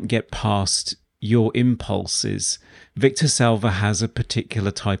can't get past your impulses. Victor Salva has a particular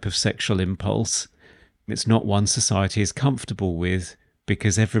type of sexual impulse. It's not one society is comfortable with,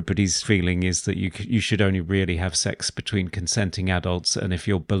 because everybody's feeling is that you should only really have sex between consenting adults, and if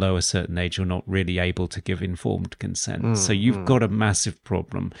you're below a certain age, you're not really able to give informed consent. So you've got a massive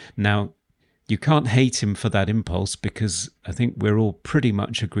problem. Now, you can't hate him for that impulse, because I think we're all pretty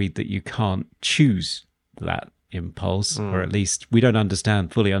much agreed that you can't choose that impulse, or at least we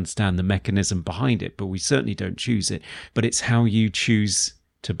don't fully understand the mechanism behind it, but we certainly don't choose it. But it's how you choose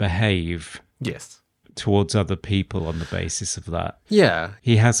to behave towards other people on the basis of that. Yeah.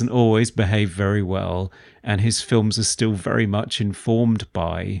 He hasn't always behaved very well, and his films are still very much informed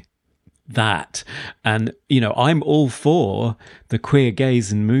by that. And I'm all for the queer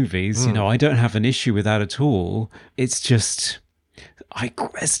gays in movies. I don't have an issue with that at all. It's just I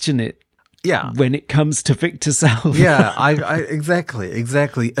question it when it comes to Victor Salva. Yeah, I exactly.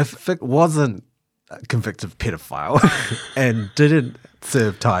 If Vic wasn't a convicted pedophile and didn't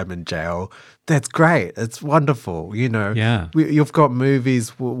serve time in jail, that's great. It's wonderful, Yeah. You've got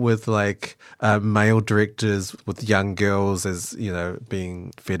movies with like male directors with young girls as,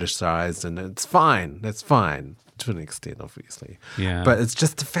 being fetishized, and it's fine. That's fine to an extent, obviously. Yeah. But it's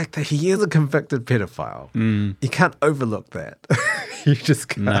just the fact that he is a convicted pedophile. You can't overlook that. You just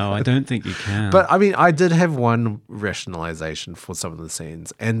can't. No, I don't think you can. But I mean, I did have one rationalization for some of the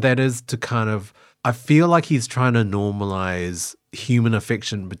scenes, and that is to kind of, I feel like he's trying to normalize human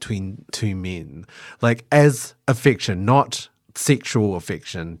affection between two men, like as affection, not sexual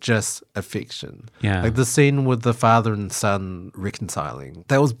affection, just affection. Yeah. Like the scene with the father and son reconciling,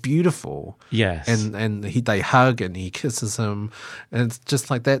 that was beautiful. Yes. And they hug and he kisses him, and it's just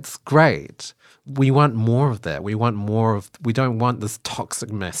like, that's great. We want more of that. We don't want this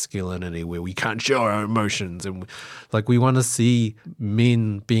toxic masculinity where we can't show our emotions, and we want to see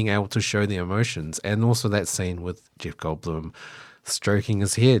men being able to show their emotions. And also that scene with Jeff Goldblum stroking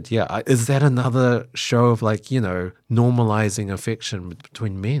his head. Yeah. Is that another show of normalizing affection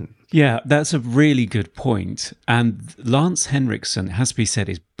between men? Yeah, that's a really good point. And Lance Henriksen, has to be said,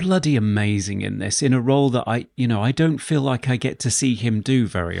 is bloody amazing in this, in a role that I don't feel like I get to see him do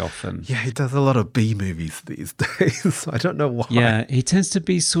very often. Yeah, he does a lot of B movies these days. I don't know why. Yeah, he tends to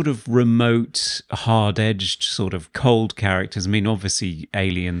be sort of remote, hard-edged, sort of cold characters. I mean, obviously,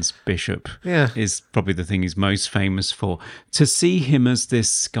 Aliens Bishop is probably the thing he's most famous for. To see him as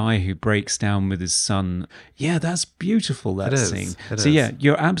this guy who breaks down with his son, yeah, that's beautiful, that scene. Yeah,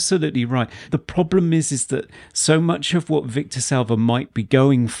 you're absolutely right. The problem is that so much of what Victor Salva might be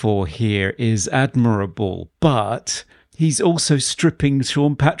going for here is admirable, but he's also stripping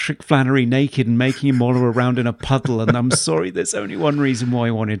Sean Patrick Flannery naked and making him waddle around in a puddle. And I'm sorry, there's only one reason why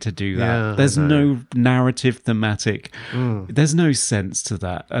I wanted to do that. Yeah, there's no narrative thematic. There's no sense to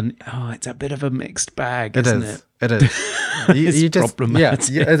that. And it's a bit of a mixed bag, isn't it? It is. It's problematic.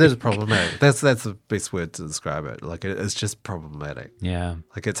 Yeah, it is problematic. That's the best word to describe it. It's just problematic. Yeah.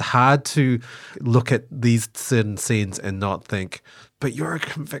 It's hard to look at these certain scenes and not think, but you're a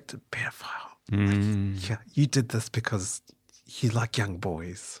convicted pedophile. Yeah, you did this because you like young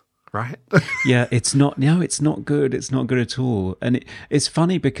boys, right? Yeah, it's not good. It's not good at all. And it's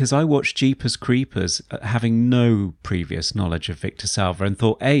funny because I watched Jeepers Creepers having no previous knowledge of Victor Salva and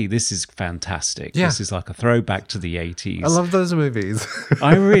thought, hey, this is fantastic. Yeah. This is like a throwback to the 80s. I love those movies.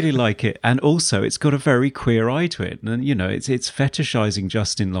 I really like it. And also, it's got a very queer eye to it. And, it's fetishizing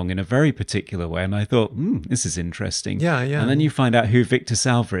Justin Long in a very particular way. And I thought, this is interesting. Yeah. And then you find out who Victor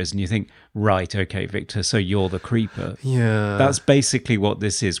Salva is and you think, right, okay, Victor, so you're the creeper. Yeah. That's basically what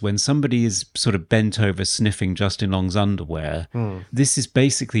this is. When somebody is sort of bent over sniffing Justin Long's underwear, this is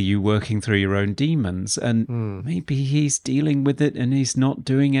basically you working through your own demons. And maybe he's dealing with it and he's not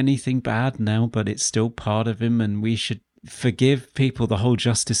doing anything bad now, but it's still part of him, and we should forgive people. The whole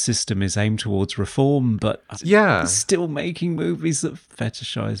justice system is aimed towards reform, but still making movies that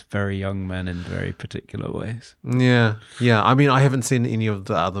fetishize very young men in very particular ways. Yeah. I mean, I haven't seen any of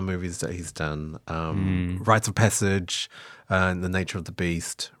the other movies that he's done. Rites of Passage, The Nature of the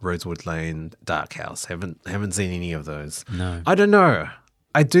Beast, Rosewood Lane, Dark House. Haven't seen any of those. No. I don't know.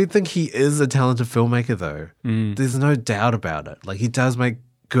 I do think he is a talented filmmaker, though. There's no doubt about it. Like, he does make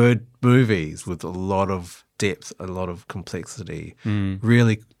good movies with a lot of depth, a lot of complexity,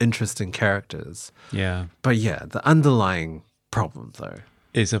 really interesting characters. Yeah. But yeah, the underlying problem, though,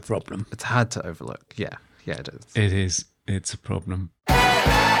 Is a problem. it's hard to overlook. Yeah, it is. It is. It's a problem.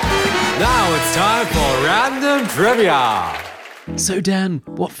 Now it's time for Random Trivia. So, Dan,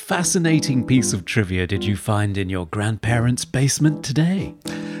 what fascinating piece of trivia did you find in your grandparents' basement today?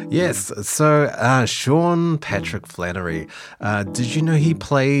 Yes, so Sean Patrick Flannery, did you know he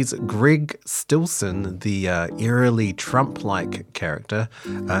plays Greg Stilson, the eerily Trump-like character,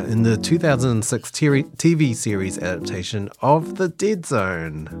 in the 2006 TV series adaptation of The Dead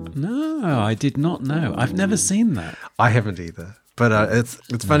Zone? No, I did not know. I've never seen that. I haven't either. But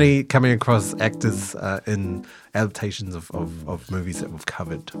it's funny coming across actors in adaptations of movies that we've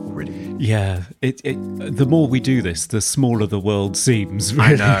covered already. Yeah, the more we do this, the smaller the world seems.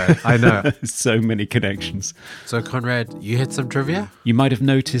 Really. I know. So many connections. So, Conrad, you had some trivia? You might have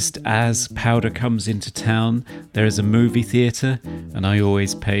noticed as Powder comes into town, there is a movie theatre, and I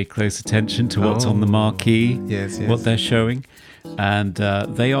always pay close attention to what's on the marquee, Yes. what they're showing. And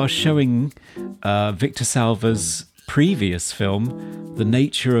they are showing Victor Salva's previous film, The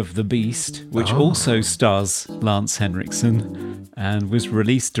Nature of the Beast, which also stars Lance Henriksen and was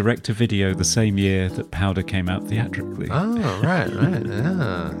released direct-to-video the same year that Powder came out theatrically. Oh, right.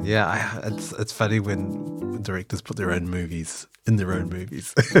 Yeah, it's funny when directors put their own movies in their own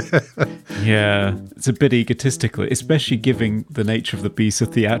movies. Yeah, it's a bit egotistical, especially giving The Nature of the Beast a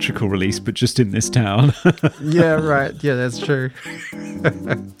theatrical release, but just in this town. Yeah, right. Yeah, that's true.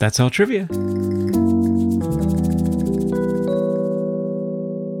 That's our trivia.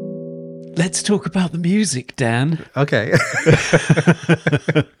 Let's talk about the music, Dan. Okay.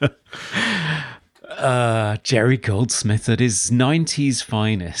 Jerry Goldsmith at his 90s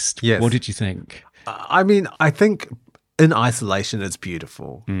finest. Yes. What did you think? I mean, I think in isolation, it's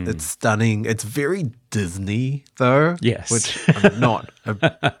beautiful. It's stunning. It's very Disney, though. Yes. Which I'm not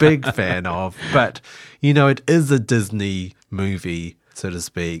a big fan of. But, you know, it is a Disney movie, so to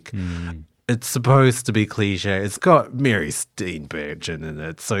speak. It's supposed to be cliche. It's got Mary Steenburgen in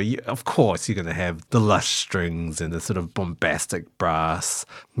it. So, of course, you're going to have the lush strings and the sort of bombastic brass.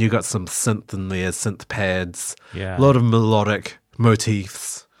 You got some synth in there, synth pads. Yeah. A lot of melodic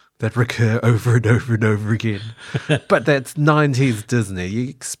motifs that recur over and over and over again. But that's 90s Disney. You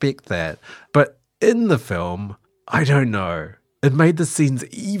expect that. But in the film, I don't know. It made the scenes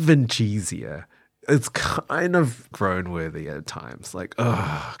even cheesier. It's kind of groan-worthy at times. Like,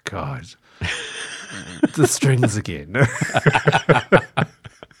 oh, God. The strings again.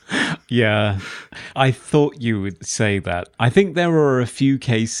 Yeah, I thought you would say that. I think there are a few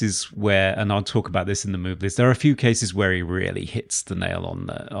cases where, and I'll talk about this in the movie list, there are a few cases where he really hits the nail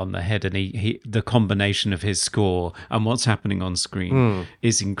on the head, and he the combination of his score and what's happening on screen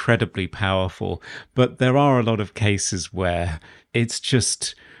is incredibly powerful. But there are a lot of cases where it's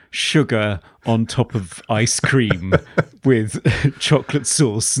just sugar on top of ice cream with chocolate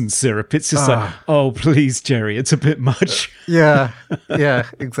sauce and syrup. It's just like, oh, please, Jerry, it's a bit much. Yeah,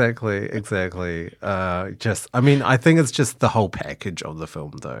 exactly. I mean, I think it's just the whole package of the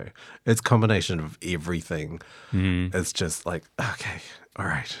film, though. It's a combination of everything. It's just like, okay, all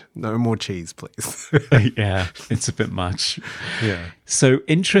right, no more cheese, please. Yeah, it's a bit much. Yeah. So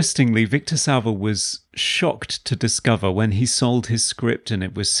interestingly, Victor Salva was shocked to discover when he sold his script and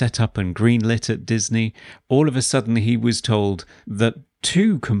it was set up and greenlit at Disney, all of a sudden he was told that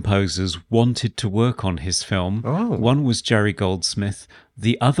two composers wanted to work on his film. Oh. One was Jerry Goldsmith.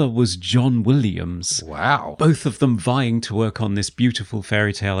 The other was John Williams. Wow. Both of them vying to work on this beautiful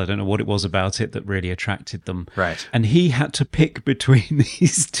fairy tale. I don't know what it was about it that really attracted them. Right. And he had to pick between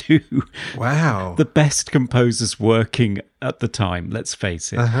these two. Wow. The best composers working at the time, let's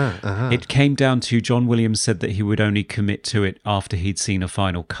face it. It came down to John Williams said that he would only commit to it after he'd seen a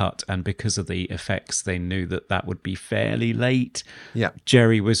final cut. And because of the effects, they knew that that would be fairly late. Yeah.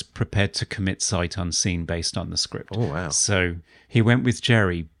 Jerry was prepared to commit sight unseen based on the script. Oh, wow. So he went with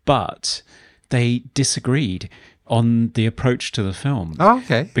Jerry, but they disagreed on the approach to the film. Oh,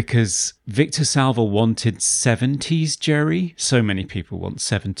 okay. Because Victor Salva wanted 70s Jerry. So many people want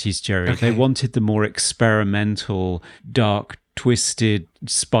 70s Jerry. Okay. They wanted the more experimental, dark, twisted,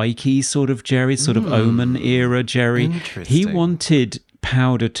 spiky sort of Jerry, sort of Omen era Jerry. He Interesting. wanted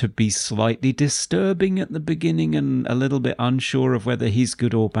Powder to be slightly disturbing at the beginning and a little bit unsure of whether he's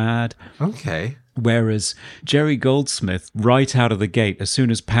good or bad. Okay. Whereas Jerry Goldsmith, right out of the gate, as soon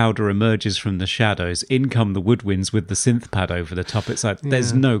as Powder emerges from the shadows, in come the woodwinds with the synth pad over the top. It's like,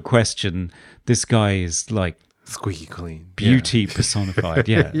 there's no question, this guy is like Squeaky clean. Beauty personified,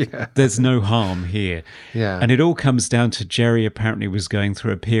 yeah. Yeah. There's no harm here. Yeah. And it all comes down to Jerry apparently was going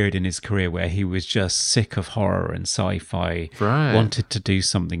through a period in his career where he was just sick of horror and sci-fi, Right. wanted to do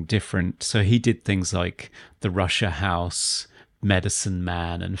something different. So he did things like The Russia House, Medicine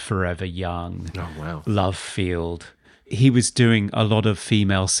Man, and Forever Young. Oh, wow. Love Field. He was doing a lot of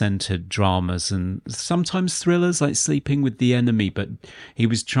female-centered dramas and sometimes thrillers like Sleeping with the Enemy, but he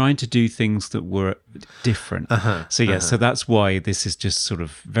was trying to do things that were different. So that's why this is just sort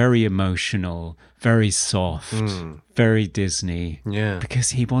of very emotional, very soft, very Disney. Yeah.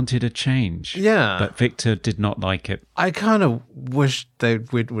 Because he wanted a change. Yeah. But Victor did not like it. I kind of wish they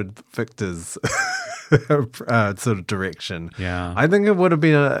went with Victor's sort of direction. Yeah. I think it would have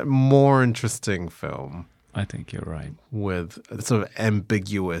been a more interesting film I think you're right. with sort of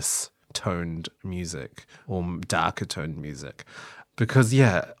ambiguous toned music or darker toned music. Because,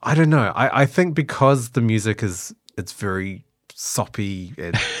 I don't know. I think because the music it's very soppy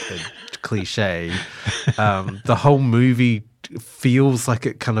and cliche, the whole movie feels like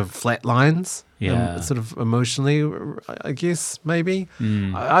it kind of flatlines. Yeah. Sort of emotionally, I guess, maybe.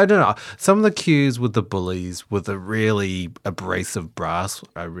 I don't know. Some of the cues with the bullies with the really abrasive brass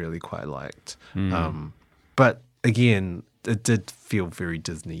I really quite liked. But again, it did feel very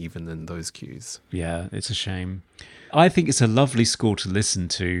Disney even in those cues. Yeah, it's a shame. I think it's a lovely score to listen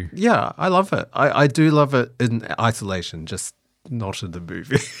to. Yeah, I love it. I do love it in isolation, just not in the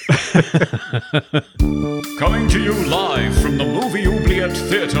movie. Coming to you live from the Movie Oubliette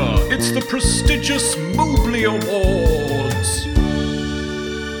Theatre, it's the prestigious Mobley Awards.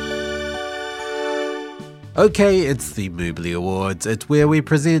 Okay, it's the Mobley Awards. It's where we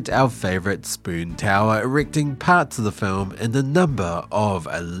present our favourite Spoon Tower erecting parts of the film in a number of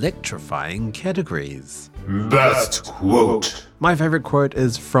electrifying categories. Best quote. My favourite quote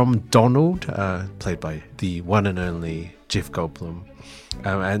is from Donald, played by the one and only Jeff Goldblum.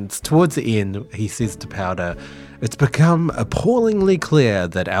 And towards the end, he says to Powder, "It's become appallingly clear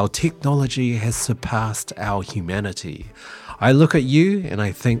that our technology has surpassed our humanity. I look at you and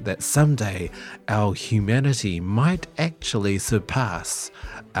I think that someday our humanity might actually surpass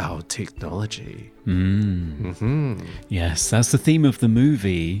our technology." Yes, that's the theme of the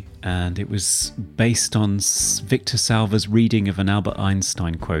movie, and it was based on Victor Salva's reading of an Albert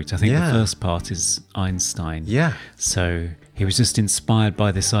Einstein quote. I think Yeah. the first part is Einstein. Yeah. So he was just inspired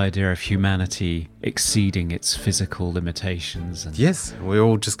by this idea of humanity exceeding its physical limitations. And Yes, we're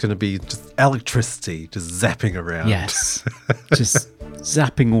all just going to be just electricity, just zapping around. yes, just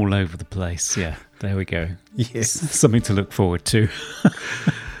zapping all over the place. Yeah, there we go. Yes. Something to look forward to.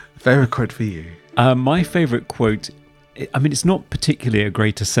 Favorite quote for you? My favourite quote, I mean, it's not particularly a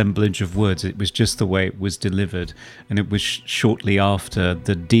great assemblage of words. It was just the way it was delivered. And it was shortly after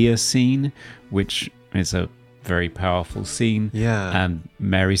the deer scene, which is a very powerful scene. Yeah. And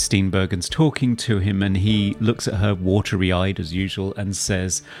Mary Steenburgen's talking to him, and he looks at her watery-eyed as usual and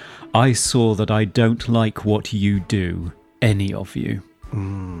says, "I saw that I don't like what you do, any of you."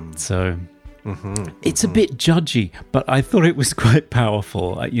 So it's a bit judgy, but I thought it was quite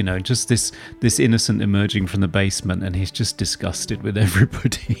powerful. Just this innocent emerging from the basement, and he's just disgusted with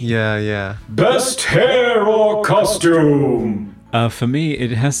everybody. Yeah. Best hair or costume? For me,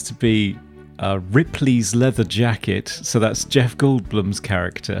 it has to be Ripley's leather jacket. So that's Jeff Goldblum's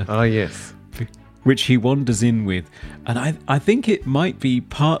character, Oh, yes. which he wanders in with. And I think it might be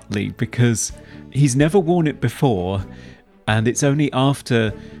partly because he's never worn it before, and it's only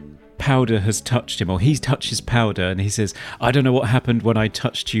after Powder has touched him, or he touches Powder, and he says, "I don't know what happened when I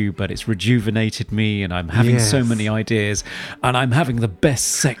touched you, but it's rejuvenated me, and I'm having so Yes. many ideas, and I'm having the best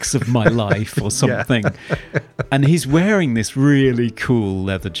sex of my life," or something. And he's wearing this really cool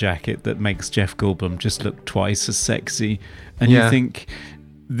leather jacket that makes Jeff Goldblum just look twice as sexy. And Yeah. you think,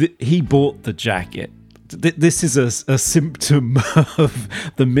 he bought the jacket. This is a symptom of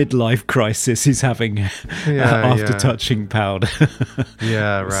the midlife crisis he's having after yeah. touching Powder.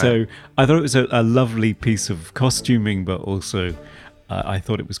 Yeah, right. So I thought it was a lovely piece of costuming, but also I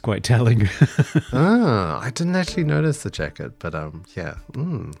thought it was quite telling. I didn't actually notice the jacket, but yeah,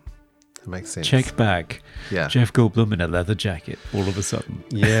 that makes sense. Check back. Yeah. Jeff Goldblum in a leather jacket all of a sudden.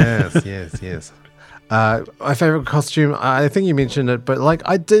 Yes. My favorite costume, I think you mentioned it, but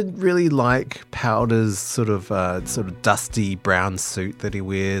I did really like Powder's sort of dusty brown suit that he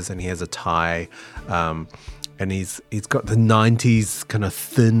wears, and he has a tie, and he's got the 90s kind of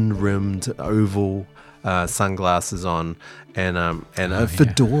thin rimmed oval sunglasses on, and a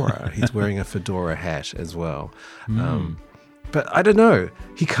fedora. He's wearing a fedora hat as well. But I don't know,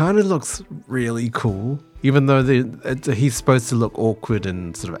 he kind of looks really cool, even though he's supposed to look awkward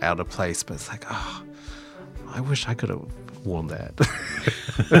and sort of out of place, but it's like, I wish I could have worn that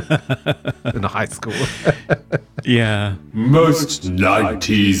in high school. Yeah. Most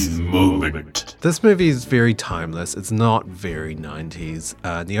 90s moment. This movie is very timeless. It's not very 90s.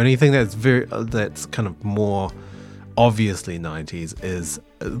 The only thing that's kind of more obviously 90s is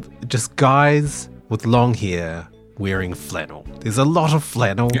just guys with long hair wearing flannel. There's a lot of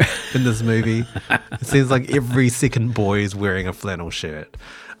flannel in this movie. It seems like every second boy is wearing a flannel shirt.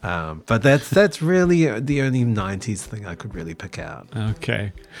 But that's really the only 90s thing I could really pick out.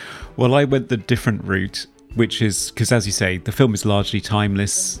 Okay. Well, I went the different route, which is, because as you say, the film is largely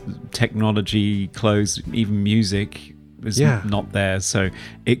timeless. Technology, clothes, even music is not there. So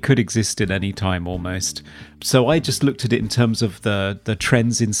it could exist at any time almost. So I just looked at it in terms of the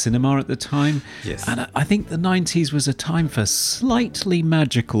trends in cinema at the time. Yes. And I think the 90s was a time for slightly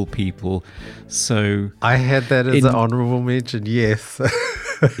magical people. So I had that as an honorable mention, yes.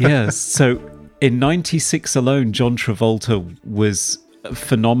 yes. So in 96 alone, John Travolta was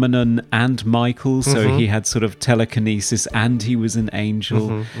Phenomenon and Michael. So he had sort of telekinesis and he was an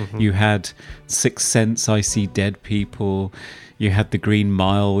angel. You had Sixth Sense, I See Dead People. You had The Green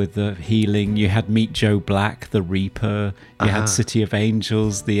Mile with the healing. You had Meet Joe Black, the Reaper. You had City of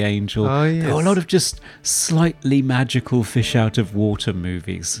Angels, the Angel. Oh, yes. There were a lot of just slightly magical fish out of water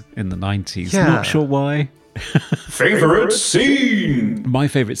movies in the 90s. Yeah. Not sure why. Favorite scene? My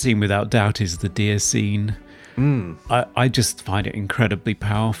favourite scene, without doubt, is the deer scene. I just find it incredibly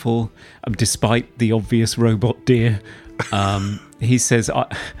powerful, despite the obvious robot deer. He says,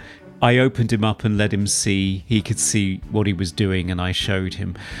 I opened him up and let him see. He could see what he was doing, and I showed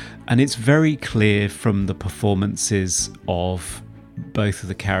him. And it's very clear from the performances of both of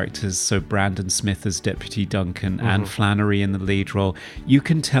the characters, so Brandon Smith as Deputy Duncan and Flannery in the lead role. You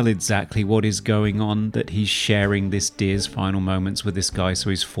can tell exactly what is going on, that he's sharing this deer's final moments with this guy, so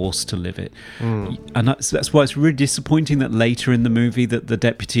he's forced to live it. And that's why it's really disappointing that later in the movie that the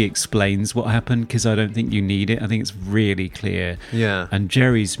deputy explains what happened, because I don't think you need it. I think it's really clear. Yeah. And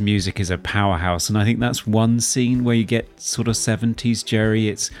Jerry's music is a powerhouse, and I think that's one scene where you get sort of 70s Jerry.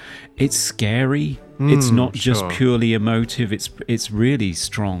 It's scary. It's not just purely emotive. It's really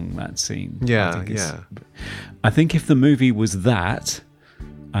strong, that scene. Yeah. I think if the movie was that,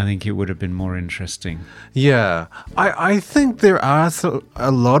 I think it would have been more interesting. Yeah. I think there are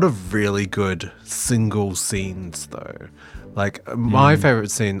a lot of really good single scenes, though. Like, my favorite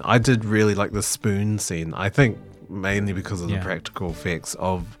scene, I did really like the spoon scene. I think mainly because of the practical effects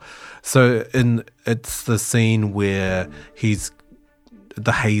of... So, it's the scene where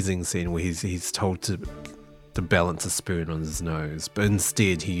the hazing scene where he's told to balance a spoon on his nose, but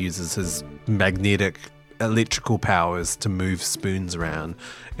instead he uses his magnetic electrical powers to move spoons around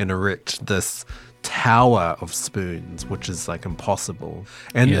and erect this tower of spoons, which is like impossible.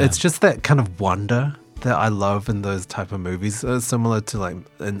 And it's just that kind of wonder that I love in those type of movies, similar to like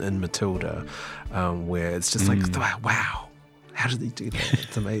in Matilda, where it's just like, wow. How did he do that?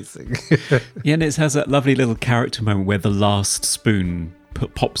 It's amazing. Yeah, and it has that lovely little character moment where the last spoon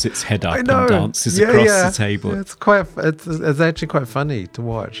pops its head up and dances across the table. It's it's actually quite funny to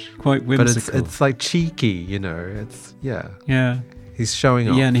watch. Quite whimsical. But it's like cheeky, you know. It's Yeah. He's showing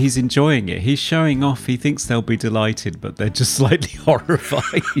off. Yeah, and he's enjoying it. He's showing off. He thinks they'll be delighted, but they're just slightly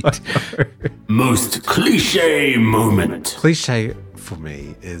horrified. Most cliche moment. Cliche for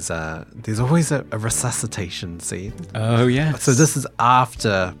me is there's always a resuscitation scene. Oh, yeah. So this is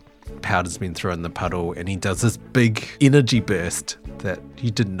after Powder's been thrown in the puddle and he does this big energy burst that you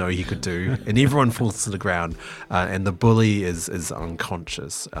didn't know he could do, and everyone falls to the ground, and the bully is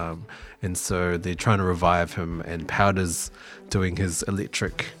unconscious, and so they're trying to revive him, and Powder's doing his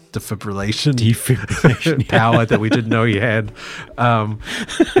electric defibrillation power that we didn't know he had, and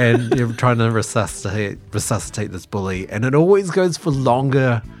you're trying to resuscitate this bully, and it always goes for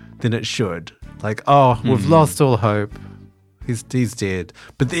longer than it should. Like, we've lost all hope, he's dead,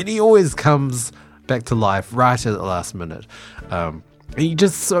 but then he always comes back to life right at the last minute. And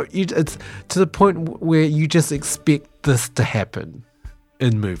it's to the point where you just expect this to happen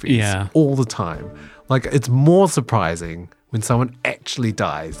in movies all the time. Like, it's more surprising when someone actually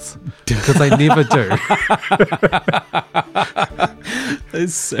dies, because they never do.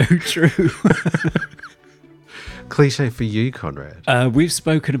 That's so true. Cliche for you, Conrad. We've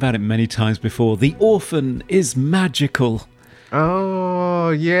spoken about it many times before. The orphan is magical.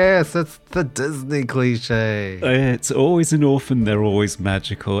 Oh, yes, that's the Disney cliche. It's always an orphan, they're always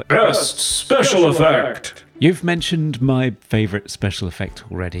magical. Best special effect. You've mentioned my favourite special effect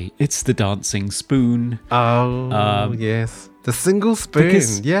already. It's the dancing spoon. Oh, yes. The single spoon,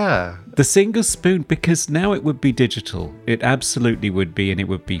 because- yeah. The single spoon, because now it would be digital. It absolutely would be, and it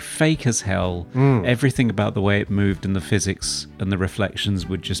would be fake as hell. Everything about the way it moved and the physics and the reflections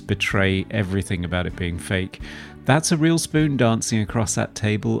would just betray everything about it being fake. That's a real spoon dancing across that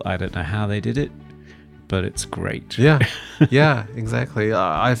table. I don't know how they did it, but it's great. Yeah, yeah, exactly.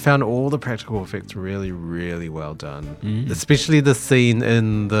 I found all the practical effects really, really well done. Especially the scene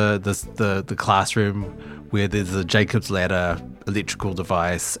in the classroom where there's a Jacob's ladder electrical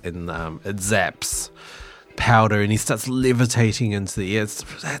device and it zaps Powder and he starts levitating into the air.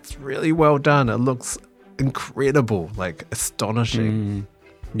 That's really well done. It looks incredible, like astonishing.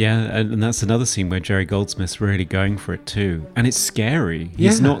 Yeah, and that's another scene where Jerry Goldsmith's really going for it too. And it's scary.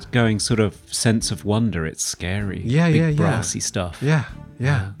 He's Yeah. not going sort of sense of wonder. It's scary. Yeah, Big yeah, yeah. brassy stuff. Yeah,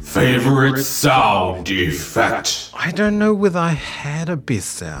 yeah. Favorite sound effect? I don't know whether I had a best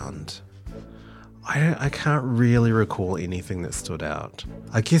sound. I can't really recall anything that stood out.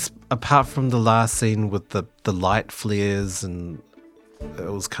 I guess apart from the last scene with the light flares and it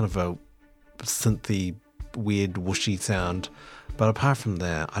was kind of a synthy, weird, whooshy sound. But apart from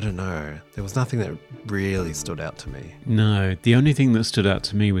that, I don't know. There was nothing that really stood out to me. No, the only thing that stood out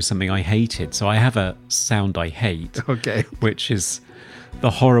to me was something I hated. So I have a sound I hate, Okay. which is the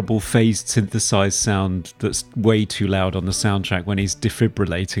horrible phased synthesized sound that's way too loud on the soundtrack when he's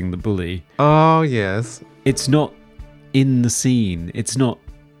defibrillating the bully. Oh, yes. It's not in the scene. It's not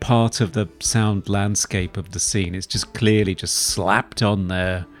part of the sound landscape of the scene. It's just clearly just slapped on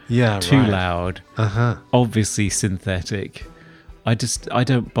there. Yeah, Too right. loud. Uh-huh. Obviously synthetic. I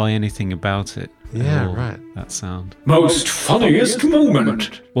don't buy anything about it. at Yeah, all, right. That sound. Most funniest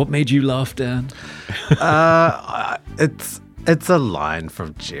moment. What made you laugh, Dan? It's a line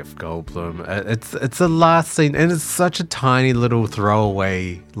from Jeff Goldblum. It's the last scene, and it's such a tiny little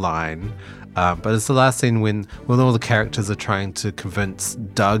throwaway line. But it's the last scene when all the characters are trying to convince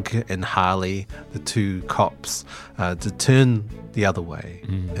Doug and Harley, the two cops, to turn the other way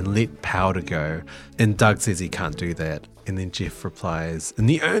and let Powder go. And Doug says he can't do that. And then Jeff replies, in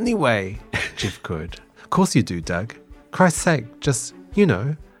the only way Jeff could. Of course you do, Doug. Christ's sake, just,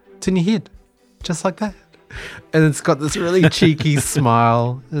 turn your head. Just like that. And it's got this really cheeky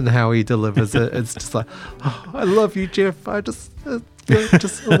smile in how he delivers it. It's just like, oh, I love you, Jeff. You're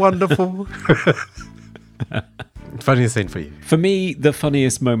just wonderful. Funniest scene for you. For me, the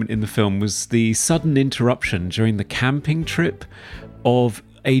funniest moment in the film was the sudden interruption during the camping trip of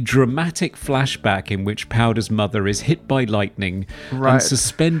a dramatic flashback in which Powder's mother is hit by lightning Right. and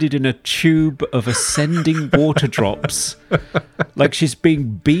suspended in a tube of ascending water drops, like she's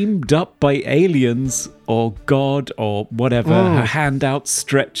being beamed up by aliens or God or whatever, her hand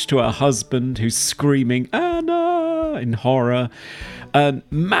outstretched to her husband who's screaming, Anna, in horror. A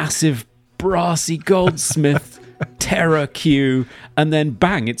massive brassy Goldsmith terror cue, and then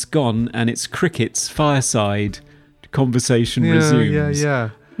bang, it's gone, and it's crickets, fireside, conversation resumes.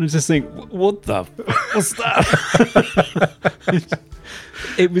 Yeah. I just think, what's that?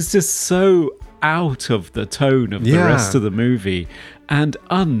 It was just so out of the tone of the Yeah. rest of the movie and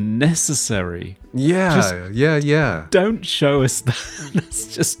unnecessary. Yeah. Don't show us that. That's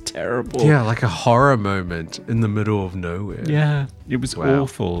just terrible. Yeah, like a horror moment in the middle of nowhere. Yeah, it was Wow.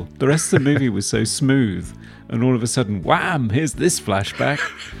 awful. The rest of the movie was so smooth, and all of a sudden, wham, here's this flashback.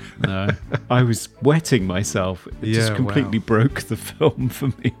 No, I was wetting myself. It just Yeah, completely wow. broke the film for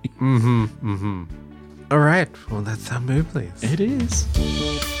me. All right. Well, that's our movie list. It is.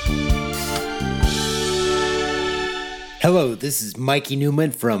 Hello, this is Mikey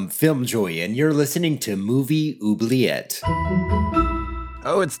Newman from FilmJoy, and you're listening to Movie Oubliette.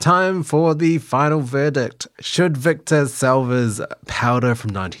 Oh, it's time for the final verdict. Should Victor Salva's Powder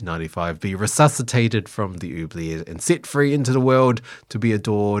from 1995 be resuscitated from the oubliette and set free into the world to be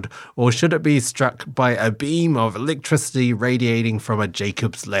adored, or should it be struck by a beam of electricity radiating from a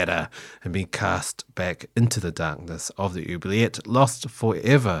Jacob's ladder and be cast back into the darkness of the oubliette, lost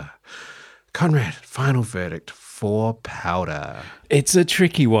forever? Conrad, final verdict for Powder. It's a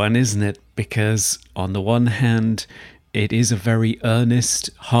tricky one, isn't it? Because on the one hand, it is a very earnest,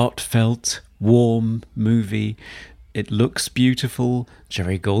 heartfelt, warm movie. It looks beautiful.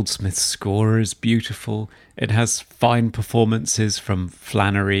 Jerry Goldsmith's score is beautiful. It has fine performances from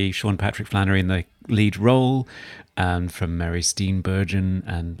Flannery, Sean Patrick Flannery in the lead role, and from Mary Steenburgen.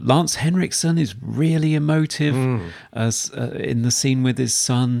 And Lance Henriksen is really emotive as in the scene with his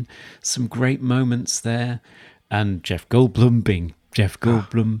son. Some great moments there. And Jeff Goldblum being Jeff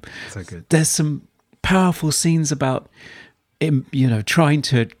Goldblum. so good. There's some powerful scenes about trying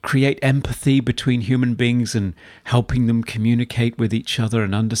to create empathy between human beings and helping them communicate with each other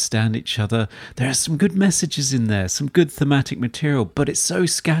and understand each other. There are some good messages in there, some good thematic material, but it's so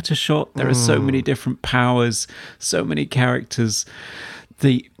scattershot. There are so many different powers, so many characters.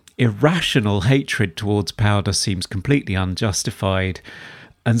 The irrational hatred towards Powder seems completely unjustified.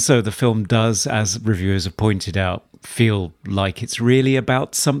 And so the film does, as reviewers have pointed out, feel like it's really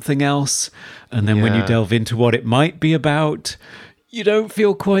about something else. And then when you delve into what it might be about, you don't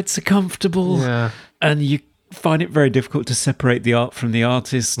feel quite so comfortable. Yeah. And you find it very difficult to separate the art from the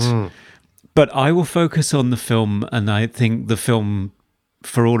artist. But I will focus on the film, and I think the film,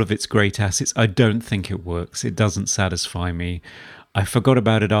 for all of its great assets, I don't think it works. It doesn't satisfy me. I forgot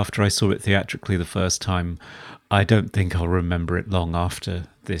about it after I saw it theatrically the first time. I don't think I'll remember it long after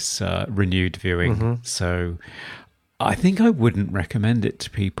this renewed viewing. So I think I wouldn't recommend it to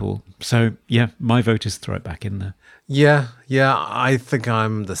people. So, yeah, my vote is throw it back in there. Yeah, I think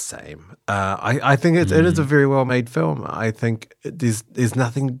I'm the same. I think it is a very well-made film. I think there's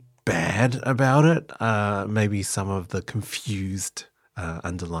nothing bad about it. Maybe some of the confused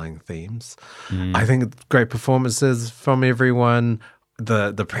underlying themes. I think great performances from everyone.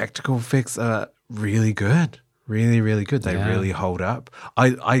 The practical effects are really good. Really, really good. They really hold up.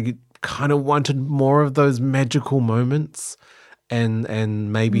 I kind of wanted more of those magical moments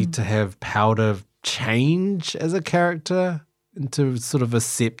and maybe to have Powder change as a character into sort of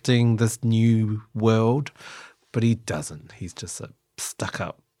accepting this new world. But he doesn't. He's just a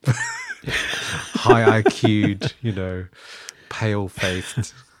stuck-up, high IQ'd,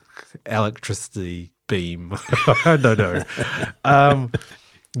 pale-faced electricity beam. No.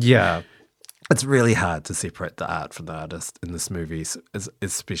 Yeah. It's really hard to separate the art from the artist in this movie,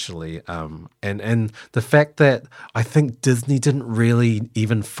 especially. And the fact that I think Disney didn't really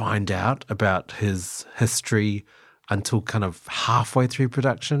even find out about his history until kind of halfway through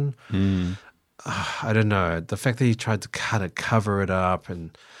production. I don't know. The fact that he tried to kind of cover it up,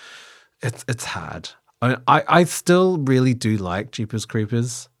 and it's hard. I still really do like Jeepers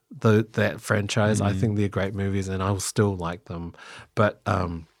Creepers, that franchise. I think they're great movies, and I'll still like them. But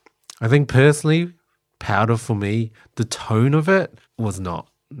I think personally, Powder for me, the tone of it was not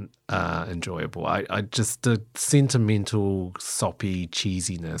enjoyable. I just, the sentimental, soppy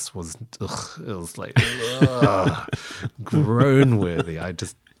cheesiness was, it was like, groan worthy. I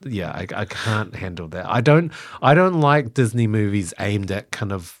can't handle that. I don't like Disney movies aimed at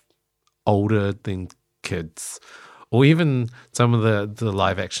kind of older than kids, or even some of the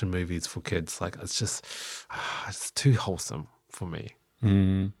live action movies for kids. Like, it's just, it's too wholesome for me.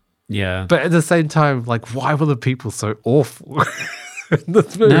 Yeah. But at the same time, like, why were the people so awful in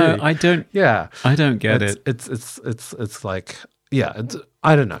this movie? No, I don't. Yeah, I don't get it. It's like, yeah,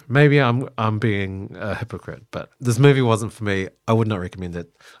 I don't know. Maybe I'm being a hypocrite, but this movie wasn't for me. I would not recommend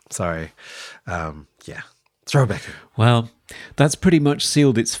it. Sorry. Yeah, throw it back in. Well, that's pretty much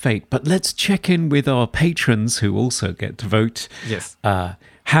sealed its fate. But let's check in with our patrons who also get to vote. Yes.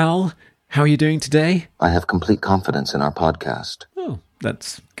 Hal, how are you doing today? I have complete confidence in our podcast. Oh,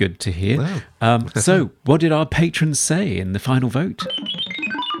 that's good to hear. Wow. So, what did our patrons say in the final vote?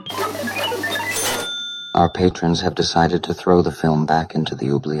 Our patrons have decided to throw the film back into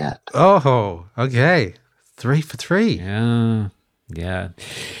the oubliette. Oh, okay. 3 for 3. Yeah.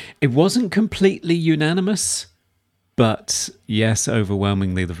 It wasn't completely unanimous, but yes,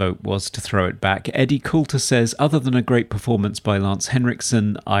 overwhelmingly the vote was to throw it back. Eddie Coulter says, other than a great performance by Lance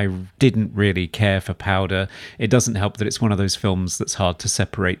Henriksen, I didn't really care for Powder. It doesn't help that it's one of those films that's hard to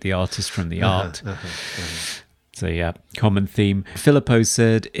separate the artist from the art. So yeah, common theme. Filippo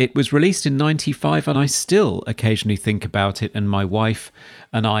said, it was released in 95 and I still occasionally think about it, and my wife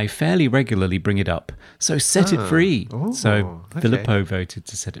and I fairly regularly bring it up. So set it free. So okay. Filippo voted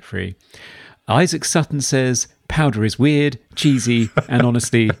to set it free. Isaac Sutton says, Powder is weird, cheesy, and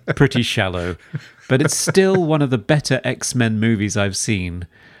honestly pretty shallow. But it's still one of the better X-Men movies I've seen.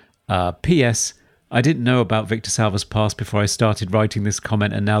 P.S. I didn't know about Victor Salva's past before I started writing this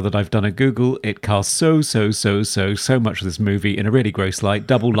comment, and now that I've done a Google, it casts so much of this movie in a really gross light,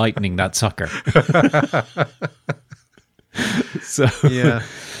 double lightning that sucker. So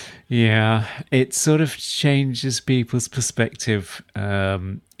yeah, it sort of changes people's perspective,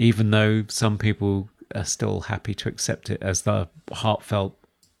 even though some people are still happy to accept it as the heartfelt,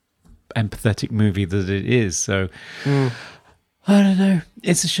 empathetic movie that it is. So I don't know.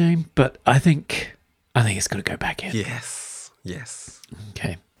 It's a shame, but I think it's got to go back in. Yes.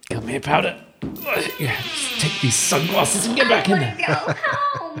 Okay. Come here, Powder. Yeah, let's take these sunglasses and get back in there. Go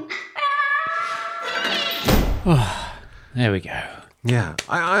home. There we go. Yeah,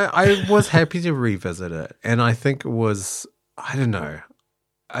 I was happy to revisit it, and I think it was I don't know.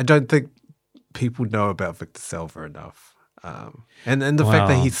 I don't think people know about Victor Salva enough. And the fact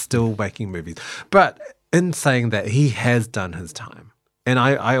that Wow. he's still making movies. But in saying that, he has done his time. And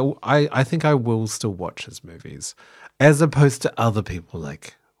I think I will still watch his movies, as opposed to other people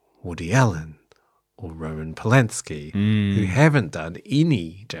like Woody Allen or Roman Polanski, who haven't done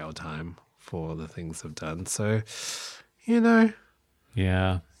any jail time for the things they've done. So, Yeah.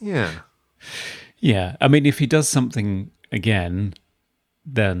 yeah. Yeah. I mean, if he does something again,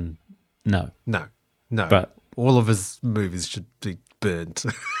 then no. No. But- all of his movies should be burnt.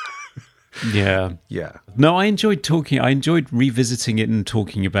 Yeah. Yeah. No, I enjoyed revisiting it and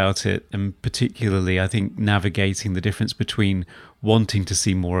talking about it, and particularly I think navigating the difference between wanting to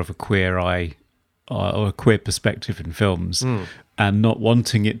see more of a queer eye or a queer perspective in films and not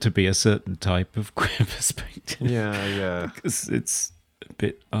wanting it to be a certain type of queer perspective. Yeah. Because it's a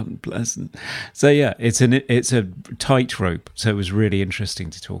bit unpleasant. So yeah, it's a tightrope. So it was really interesting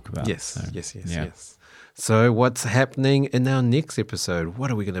to talk about. Yes. So, Yes. yeah. So what's happening in our next episode?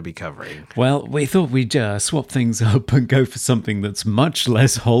 What are we going to be covering? Well, we thought we'd swap things up and go for something that's much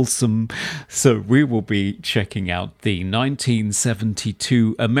less wholesome. So we will be checking out the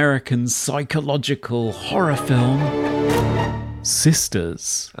 1972 American psychological horror film,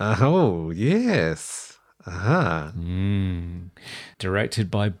 Sisters. Oh, yes. Uh-huh.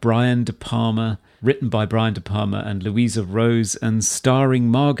 Directed by Brian De Palma, written by Brian De Palma and Louisa Rose, and starring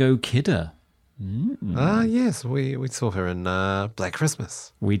Margot Kidder. Yes. We saw her in Black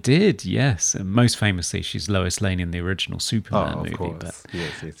Christmas. We did, yes. And most famously, she's Lois Lane in the original Superman Of movie. course. But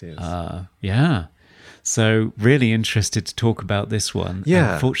Yes. yeah. So really interested to talk about this one.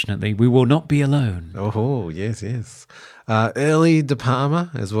 Yeah. Unfortunately, we will not be alone. Oh, yes. Early De Palma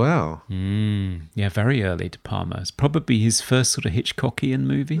as well. Yeah, very early De Palma. It's probably his first sort of Hitchcockian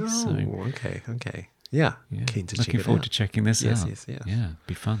movie. So Oh, okay. Yeah. Keen to check looking it forward out. to checking this Yes, out. yes. Yeah,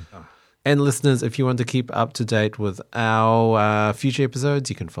 be fun. And listeners, if you want to keep up to date with our future episodes,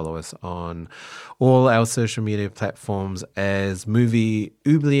 you can follow us on all our social media platforms as Movie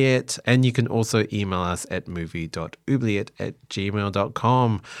Oubliette, and you can also email us at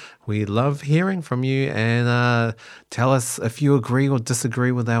movie.oubliette@gmail.com. We love hearing from you, and tell us if you agree or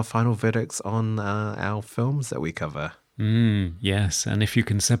disagree with our final verdicts on our films that we cover. Yes, and if you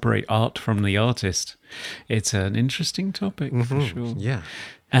can separate art from the artist, it's an interesting topic for sure. Yeah.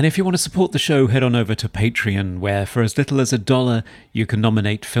 And if you want to support the show, head on over to Patreon, where for as little as $1, you can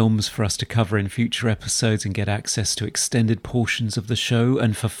nominate films for us to cover in future episodes and get access to extended portions of the show.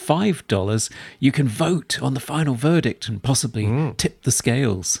 And for $5, you can vote on the final verdict and possibly tip the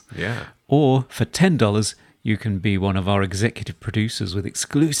scales. Yeah. Or for $10, you can be one of our executive producers with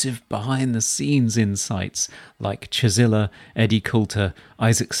exclusive behind-the-scenes insights like Chazilla, Eddie Coulter,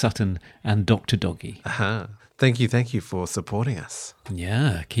 Isaac Sutton, and Dr. Doggy. Thank you for supporting us.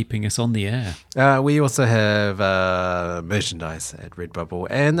 Yeah, keeping us on the air. We also have merchandise at Redbubble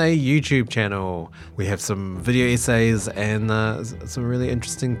and a YouTube channel. We have some video essays and some really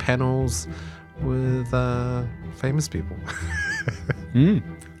interesting panels with famous people.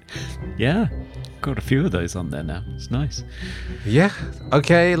 Yeah, got a few of those on there now. It's nice. Yeah.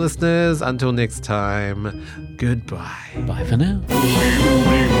 Okay, listeners, until next time, goodbye. Bye for now.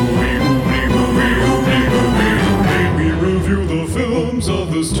 We review the films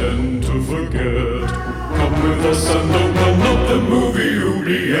others tend to forget. Come with us and open up the movie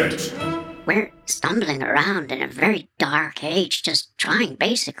Oubliette. We're stumbling around in a very dark age, just trying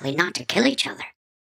basically not to kill each other.